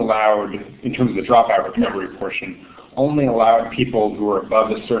program only allowed, in terms of the dropout recovery portion, only allowed people who were above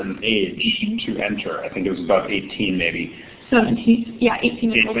a certain age to enter. I think it was above 18 maybe. 17, yeah,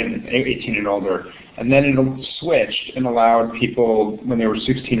 18 and older. 18 and older. And then it switched and allowed people when they were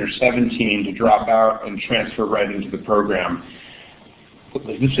 16 or 17 to drop out and transfer right into the program.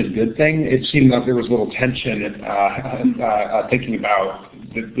 Was this a good thing? It seemed like there was a little tension thinking about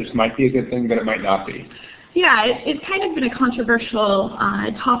this might be a good thing, but it might not be. Yeah, it's kind of been a controversial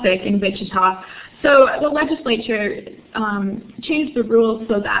topic in Wichita. So the legislature changed the rules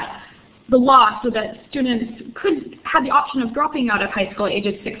so that the law, so that students could have the option of dropping out of high school at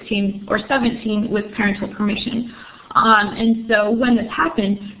ages 16 or 17 with parental permission. And so when this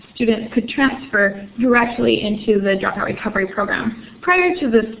happened, students could transfer directly into the dropout recovery program. Prior to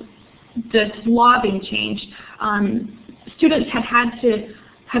this law being changed, students had to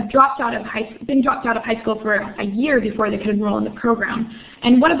have been dropped out of high school for a year before they could enroll in the program.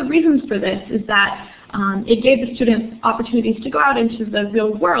 And one of the reasons for this is that it gave the students opportunities to go out into the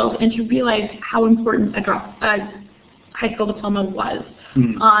real world and to realize how important a high school diploma was. So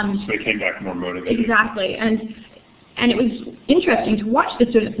they came back more motivated. Exactly. And it was interesting to watch the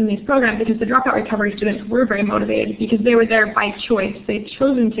students in these programs because the dropout recovery students were very motivated because they were there by choice. They'd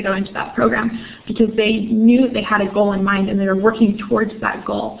chosen to go into that program because they knew that they had a goal in mind and they were working towards that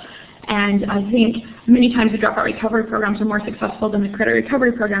goal. And I think many times the dropout recovery programs are more successful than the credit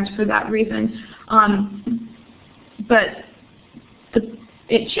recovery programs for that reason. But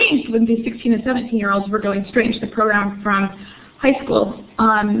it changed when these 16 and 17-year-olds were going straight into the program from high school.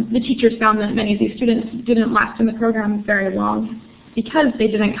 The teachers found that many of these students didn't last in the program very long because they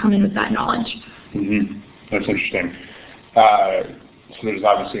didn't come in with that knowledge. That's interesting. So there's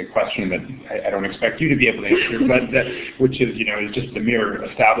obviously a question that I don't expect you to be able to answer, but which is, is just the mere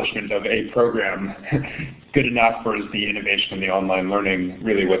establishment of a program good enough, or is the innovation in the online learning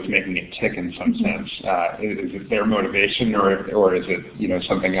really what's making it tick in some sense? Is it their motivation, or is it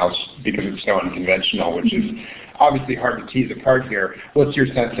something else because it's so unconventional, which is obviously hard to tease apart here. What's your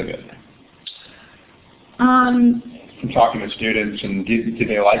sense of it? From talking to students, and do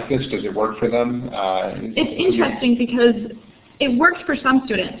they like this? Does it work for them? It's interesting because it works for some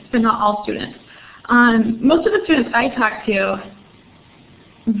students, but not all students. Most of the students I talk to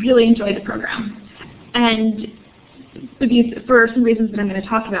really enjoy the program. And for some reasons that I'm going to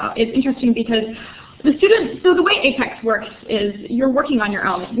talk about. It's interesting because the students, so the way Apex works is you're working on your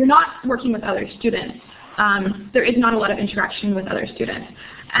own. You're not working with other students. There is not a lot of interaction with other students.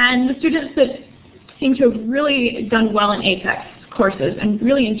 And the students that seem to have really done well in Apex courses and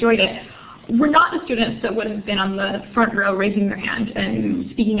really enjoyed it were not the students that would have been on the front row raising their hand and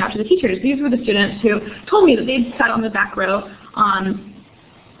speaking out to the teachers. These were the students who told me that they'd sat on the back row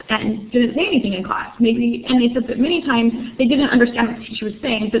and didn't say anything in class. And they said that many times they didn't understand what the teacher was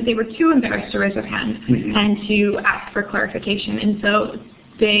saying, that they were too embarrassed to raise their hand and to ask for clarification. And so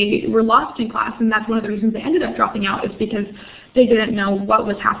they were lost in class, and that's one of the reasons they ended up dropping out, is because they didn't know what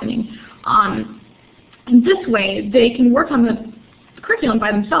was happening. And this way, they can work on the curriculum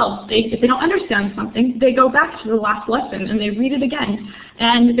by themselves. If they don't understand something, they go back to the last lesson and they read it again.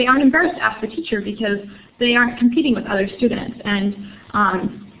 And they aren't embarrassed to ask the teacher because they aren't competing with other students. And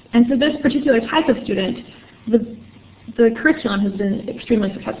for this particular type of student, the curriculum has been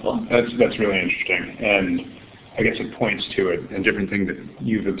extremely successful. That's really interesting. And I guess it points to it, and different thing that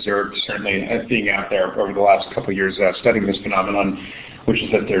you've observed, certainly being out there over the last couple of years studying this phenomenon, which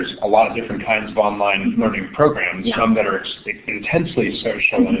is that there's a lot of different kinds of online learning programs, some that are intensely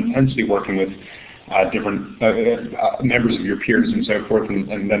social and intensely working with different members of your peers and so forth,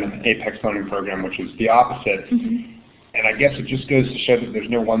 and then an Apex learning program, which is the opposite. And I guess it just goes to show that there's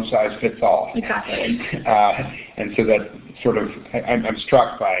no one size fits all. Exactly. And so that sort of, I'm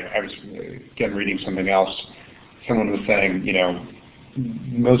struck by, I was again reading something else, someone was saying, you know,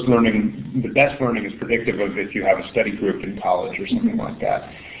 the best learning is predictive of if you have a study group in college or something like that.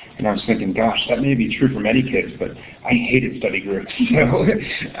 And I was thinking, gosh, that may be true for many kids, but I hated study groups. So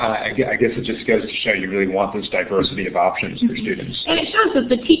I guess it just goes to show you really want this diversity of options for students. And it shows that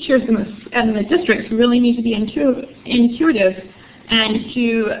the teachers and the districts really need to be intuitive and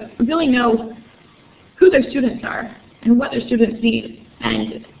to really know who their students are and what their students need,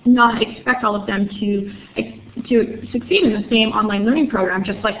 and not expect all of them to succeed in the same online learning program,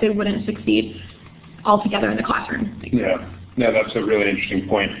 just like they wouldn't succeed altogether in the classroom. Yeah, no, that's a really interesting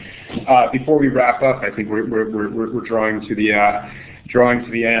point. Before we wrap up, I think we're drawing to the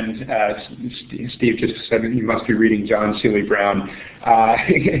end. Steve just said that you must be reading John Seeley Brown.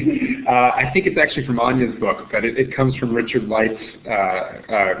 I think it's actually from Anya's book, but it comes from Richard Light's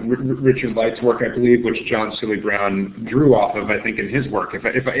work, I believe, which John Seeley Brown drew off of, I think, in his work.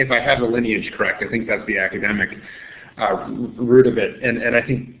 If I have the lineage correct, I think that's the academic root of it. And I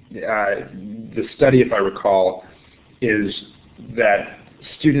think the study, if I recall, is that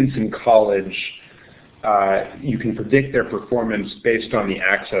students in college, you can predict their performance based on the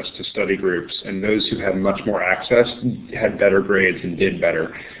access to study groups, and those who had much more access had better grades and did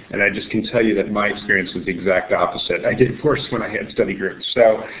better. And I just can tell you that my experience was the exact opposite. I did worse when I had study groups.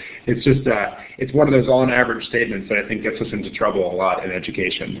 So it's just, it's one of those on average statements that I think gets us into trouble a lot in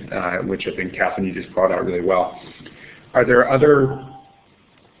education, which I think, Catherine, you just brought out really well. Are there other,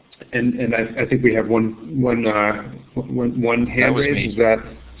 and I think we have one hand raised. Is that?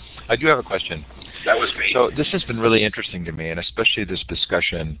 I do have a question. That was me. So this has been really interesting to me, and especially this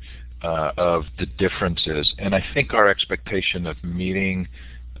discussion of the differences. And I think our expectation of meeting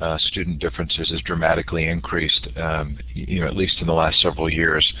student differences has dramatically increased, at least in the last several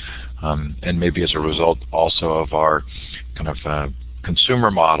years, and maybe as a result also of our kind of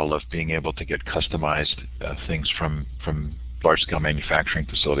consumer model of being able to get customized things from large-scale manufacturing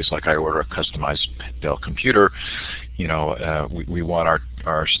facilities. Like I order a customized Dell computer. We want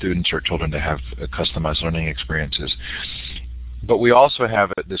our students or children to have customized learning experiences. But we also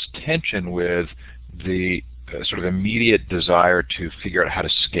have this tension with the sort of immediate desire to figure out how to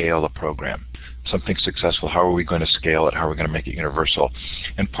scale a program. Something successful, how are we going to scale it? How are we going to make it universal?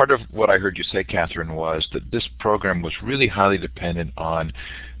 And part of what I heard you say, Catherine, was that this program was really highly dependent on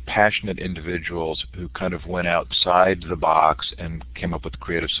passionate individuals who kind of went outside the box and came up with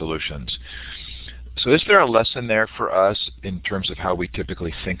creative solutions. So is there a lesson there for us in terms of how we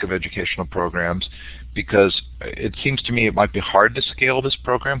typically think of educational programs? Because it seems to me it might be hard to scale this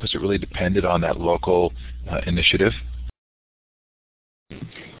program because it really depended on that local initiative.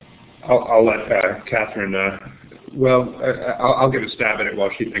 I'll let Catherine, I'll give a stab at it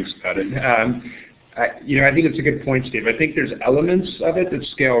while she thinks about it. I think it's a good point, Steve. I think there's elements of it that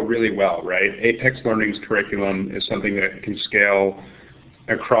scale really well, right? Apex Learning's curriculum is something that can scale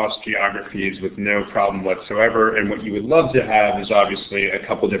across geographies with no problem whatsoever, and what you would love to have is obviously a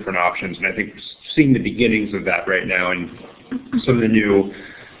couple different options, and I think seeing the beginnings of that right now in some of the new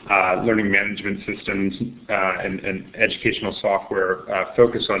learning management systems and educational software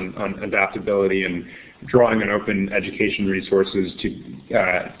focus on adaptability and drawing on open education resources to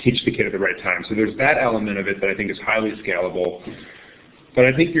teach the kid at the right time. So there's that element of it that I think is highly scalable. But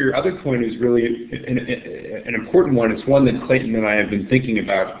I think your other point is really an important one. It's one that Clayton and I have been thinking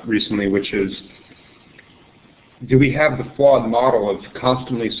about recently, which is, do we have the flawed model of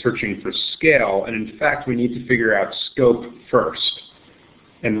constantly searching for scale? And in fact, we need to figure out scope first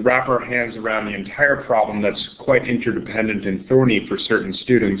and wrap our hands around the entire problem that's quite interdependent and thorny for certain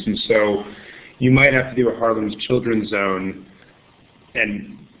students. And so you might have to do a Harlem's Children's Zone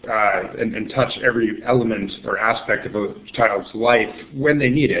and touch every element or aspect of a child's life when they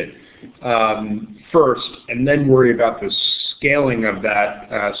need it first, and then worry about the scaling of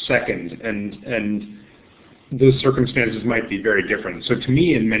that second. And those circumstances might be very different. So to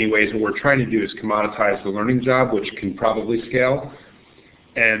me, in many ways, what we're trying to do is commoditize the learning job, which can probably scale,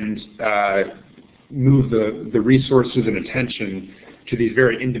 and move the resources and attention to these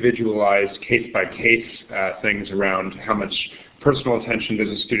very individualized case-by-case things around how much personal attention does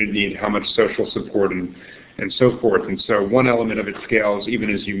a student need, how much social support, and so forth. And so one element of it scales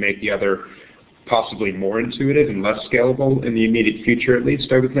even as you make the other possibly more intuitive and less scalable in the immediate future, at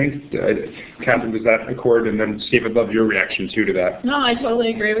least, I would think. Catherine, does that accord? And then Steve, I'd love your reaction too to that. No, I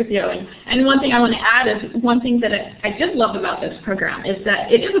totally agree with you. And one thing I want to add is one thing that I did love about this program is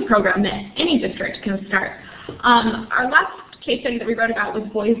that it is a program that any district can start. Our last case study that we wrote about was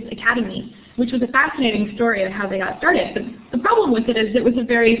Boys Academy, which was a fascinating story of how they got started. But the problem with it is it was a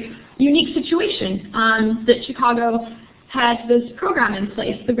very unique situation that Chicago had this program in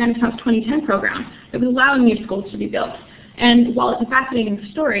place, the Renaissance 2010 program, that was allowing new schools to be built. And while it's a fascinating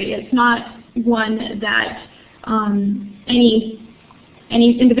story, it's not one that any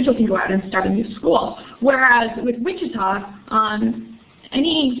individual can go out and start a new school. Whereas with Wichita,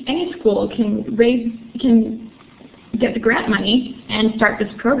 any school can get the grant money and start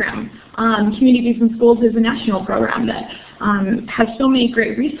this program. Communities in Schools is a national program that has so many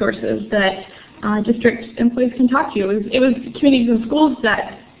great resources that district employees can talk to. It was Communities in Schools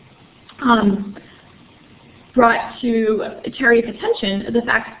that brought to Terry's attention the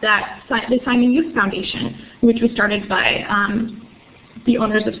fact that the Simon Youth Foundation, which was started by the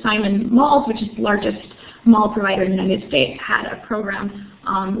owners of Simon Malls, which is the largest mall provider in the United States, had a program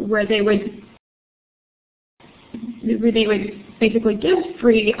where they would basically give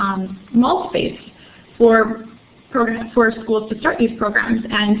free mall space for schools to start these programs.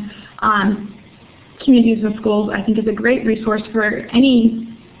 And Communities in Schools, I think, is a great resource for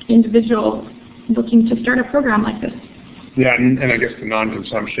any individual looking to start a program like this. Yeah, and I guess the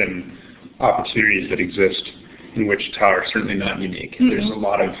non-consumption opportunities that exist in Wichita are certainly not unique. Mm-hmm. There's a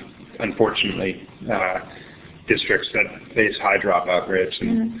lot of, unfortunately, districts that face high dropout rates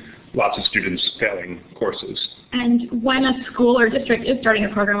and lots of students failing courses. And when a school or district is starting a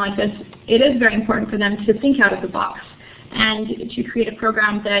program like this, it is very important for them to think out of the box and to create a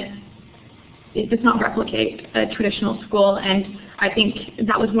program that it does not replicate a traditional school. And I think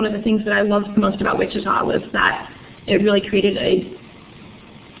that was one of the things that I loved most about Wichita, was that it really created a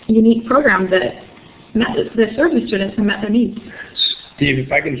unique program that served the students and met their needs. Steve,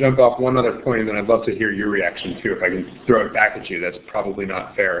 if I can jump off one other point, and then I'd love to hear your reaction too. If I can throw it back at you, that's probably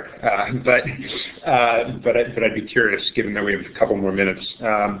not fair. But I'd be curious, given that we have a couple more minutes.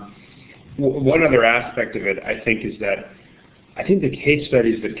 One other aspect of it, I think, is that I think the case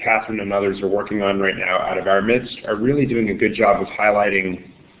studies that Catherine and others are working on right now out of our midst are really doing a good job of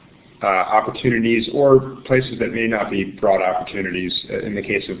highlighting opportunities or places that may not be broad opportunities, in the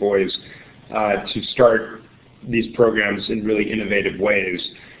case of boys, to start these programs in really innovative ways.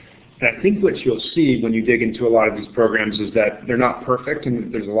 And I think what you'll see when you dig into a lot of these programs is that they're not perfect,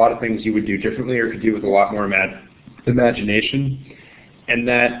 and there's a lot of things you would do differently or could do with a lot more imagination. And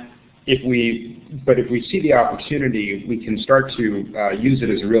that if we see the opportunity, we can start to use it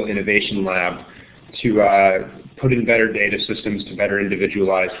as a real innovation lab to put in better data systems to better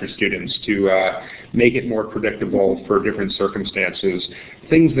individualize for students, to make it more predictable for different circumstances,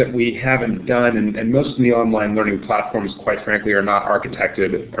 things that we haven't done, and most of the online learning platforms, quite frankly, are not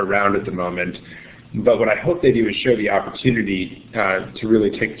architected around at the moment. But what I hope they do is show the opportunity to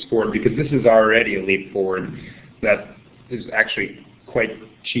really take this forward, because this is already a leap forward that is actually quite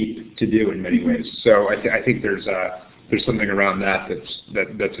cheap to do in many ways. So I think there's something around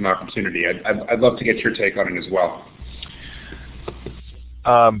that's an opportunity. I'd love to get your take on it as well.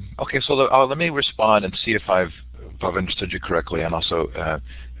 Okay, so let me respond and see if I've understood you correctly, and also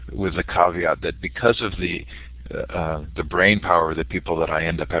with the caveat that because of the the brain power of the people that I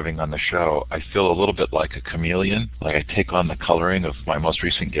end up having on the show, I feel a little bit like a chameleon. Like I take on the coloring of my most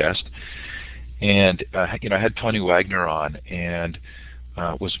recent guest. And I had Tony Wagner on, and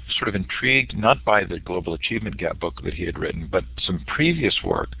was sort of intrigued not by the Global Achievement Gap book that he had written, but some previous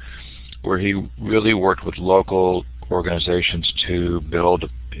work where he really worked with local organizations to build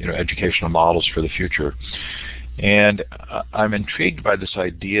educational models for the future. And I'm intrigued by this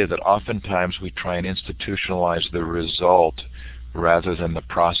idea that oftentimes we try and institutionalize the result rather than the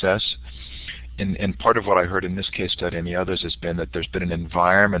process. And part of what I heard in this case study and the others has been that there's been an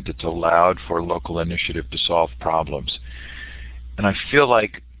environment that's allowed for local initiative to solve problems. And I feel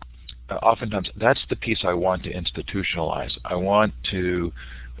like oftentimes that's the piece I want to institutionalize. I want to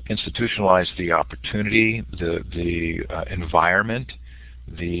institutionalize the opportunity, the environment,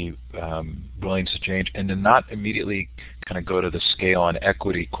 the willingness to change, and to not immediately kind of go to the scale on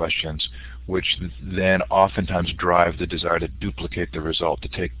equity questions, which then oftentimes drive the desire to duplicate the result, to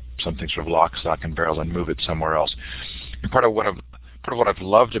take something sort of lock, stock, and barrel and move it somewhere else. And part of what I've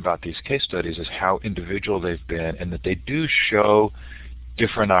loved about these case studies is how individual they've been, and that they do show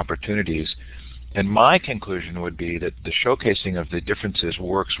different opportunities. And my conclusion would be that the showcasing of the differences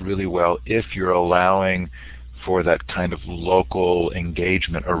works really well if you're allowing for that kind of local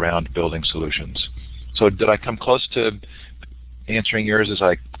engagement around building solutions. So did I come close to answering yours as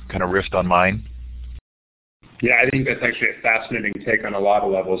I kind of riffed on mine? Yeah, I think that's actually a fascinating take on a lot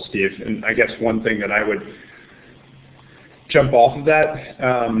of levels, Steve. And I guess one thing that I would jump off of that,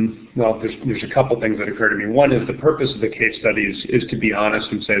 well, there's a couple things that occur to me. One is the purpose of the case studies is to be honest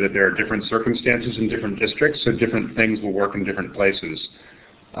and say that there are different circumstances in different districts, so different things will work in different places.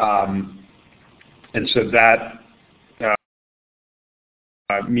 And so that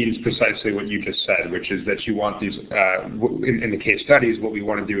means precisely what you just said, which is that you want these, in the case studies, what we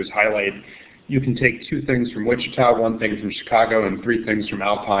want to do is highlight, you can take 2 things from Wichita, 1 thing from Chicago, and 3 things from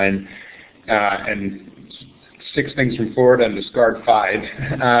Alpine, and 6 things from Florida, and discard 5,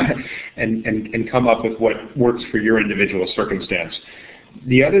 and come up with what works for your individual circumstance.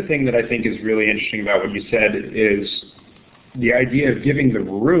 The other thing that I think is really interesting about what you said is the idea of giving the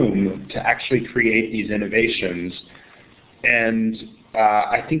room to actually create these innovations. And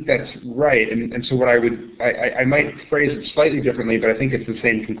I think that's right. And so what I might phrase it slightly differently, but I think it's the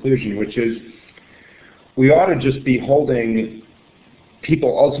same conclusion, which is we ought to just be holding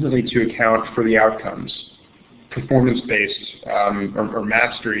people ultimately to account for the outcomes, performance-based or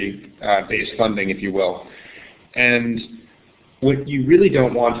mastery-based funding, if you will. And what you really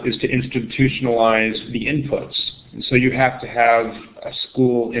don't want is to institutionalize the inputs. And so you have to have a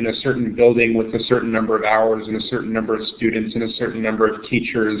school in a certain building with a certain number of hours and a certain number of students and a certain number of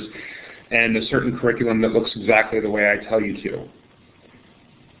teachers and a certain curriculum that looks exactly the way I tell you to.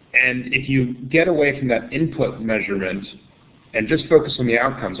 And if you get away from that input measurement and just focus on the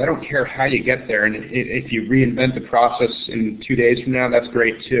outcomes, I don't care how you get there, and if you reinvent the process in 2 days from now, that's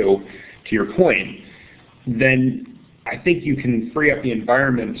great too, to your point, then I think you can free up the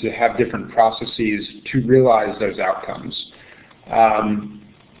environment to have different processes to realize those outcomes.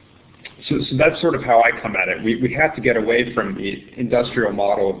 So that's sort of how I come at it. We have to get away from the industrial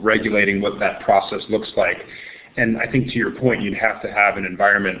model of regulating what that process looks like. And I think to your point, you'd have to have an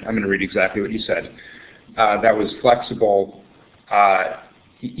environment, I'm going to read exactly what you said, that was flexible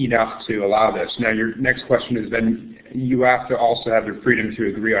enough to allow this. Now your next question is then you have to also have the freedom to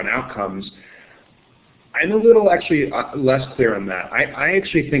agree on outcomes. I'm a little actually less clear on that. I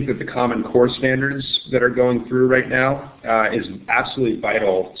actually think that the Common Core standards that are going through right now is absolutely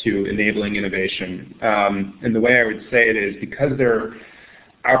vital to enabling innovation. And the way I would say it is because they're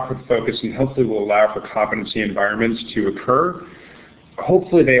output focused and hopefully will allow for competency environments to occur,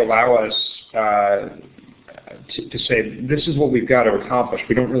 hopefully they allow us to say this is what we've got to accomplish.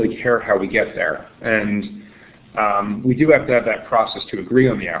 We don't really care how we get there. And we do have to have that process to agree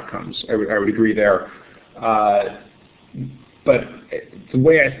on the outcomes. I would agree there. But the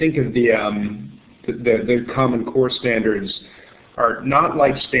way I think of the Common Core standards are not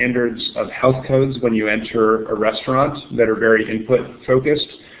like standards of health codes when you enter a restaurant that are very input focused,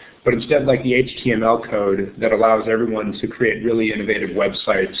 but instead like the HTML code that allows everyone to create really innovative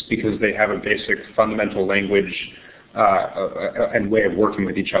websites because they have a basic fundamental language and way of working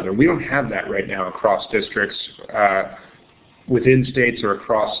with each other. We don't have that right now across districts, within states or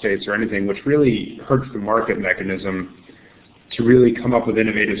across states or anything, which really hurts the market mechanism to really come up with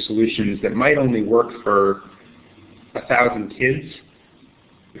innovative solutions that might only work for 1,000 kids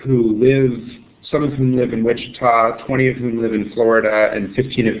who live, some of whom live in Wichita, 20 of whom live in Florida, and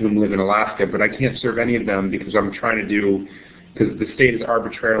 15 of whom live in Alaska, but I can't serve any of them because I'm trying to do, because the state has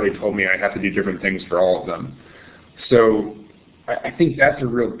arbitrarily told me I have to do different things for all of them. So I think that's a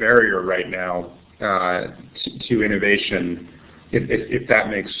real barrier right now to innovation, if that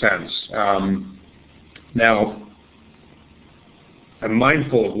makes sense. Now, I'm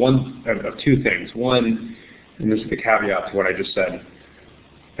mindful of two things. One, and this is the caveat to what I just said,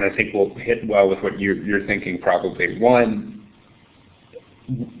 and I think will hit well with what you're thinking probably. One,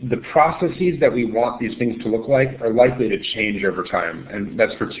 the processes that we want these things to look like are likely to change over time, and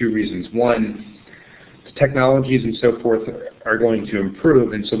that's for two reasons. One, the technologies and so forth are going to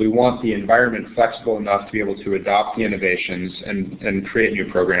improve, and so we want the environment flexible enough to be able to adopt the innovations and create new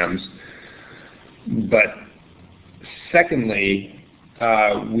programs. But secondly,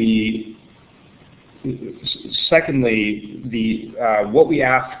 what we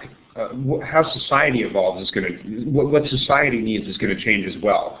ask, how society evolves is going to, what society needs is going to change as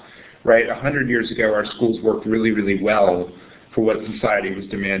well, right? 100 years ago, our schools worked really, really well for what society was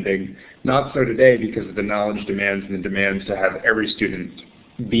demanding. Not so today, because of the knowledge demands and the demands to have every student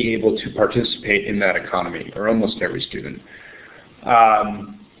be able to participate in that economy, or almost every student.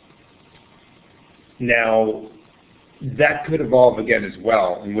 Now, that could evolve again as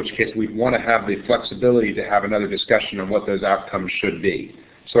well, in which case we'd want to have the flexibility to have another discussion on what those outcomes should be.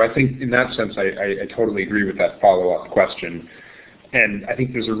 So I think in that sense I totally agree with that follow-up question. And I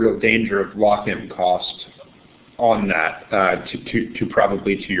think there's a real danger of lock-in cost on that, to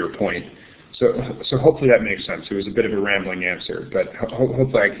probably to your point. So hopefully that makes sense. It was a bit of a rambling answer, but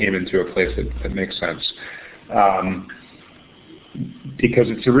hopefully I came into a place that makes sense. Because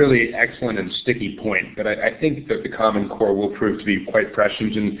it's a really excellent and sticky point, but I think that the Common Core will prove to be quite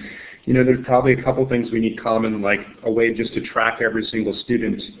prescient, and there's probably a couple things we need common, like a way just to track every single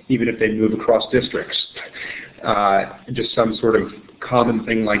student, even if they move across districts. Just some sort of common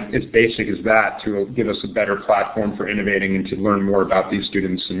thing like as basic as that to give us a better platform for innovating and to learn more about these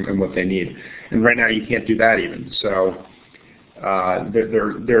students and what they need. And right now you can't do that even. So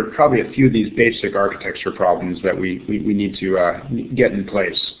there are probably a few of these basic architecture problems that we need to get in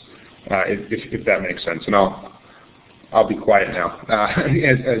place, if that makes sense. And I'll be quiet now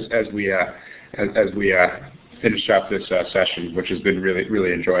as we finish up this session, which has been really,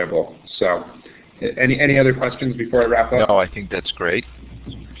 really enjoyable. So, any other questions before I wrap up? No, I think that's great.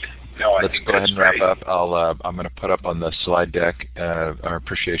 Let's go ahead and wrap up. I'm going to put up on the slide deck our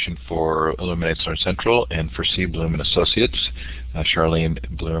appreciation for Illuminate Learn Central and for C. Bloom and Associates. Charlene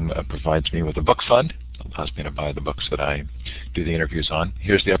Bloom provides me with a book fund. It allows me to buy the books that I do the interviews on.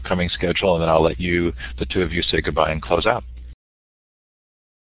 Here's the upcoming schedule, and then I'll let you, the two of you, say goodbye and close out.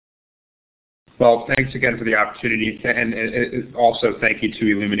 Well, thanks again for the opportunity, and also thank you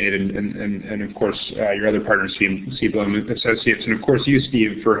to Illuminate and of course your other partners, C. Bloom Associates, and of course you,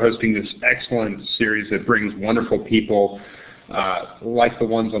 Steve, for hosting this excellent series that brings wonderful people like the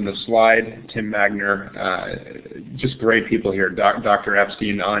ones on the slide, Tim Magner, just great people here, Dr.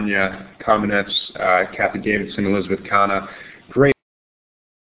 Epstein, Anya Kamenetz, Kathy Davidson, Elizabeth Kana, great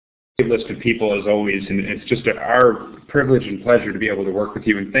list of people as always, and it's just our privilege and pleasure to be able to work with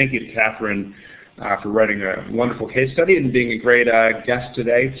you. And thank you to Catherine for writing a wonderful case study and being a great guest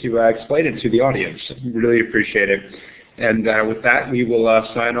today to explain it to the audience. Really appreciate it. And with that, we will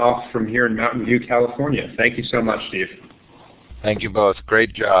sign off from here in Mountain View, California. Thank you so much, Steve. Thank you both.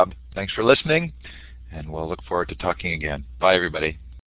 Great job. Thanks for listening, and we'll look forward to talking again. Bye, everybody.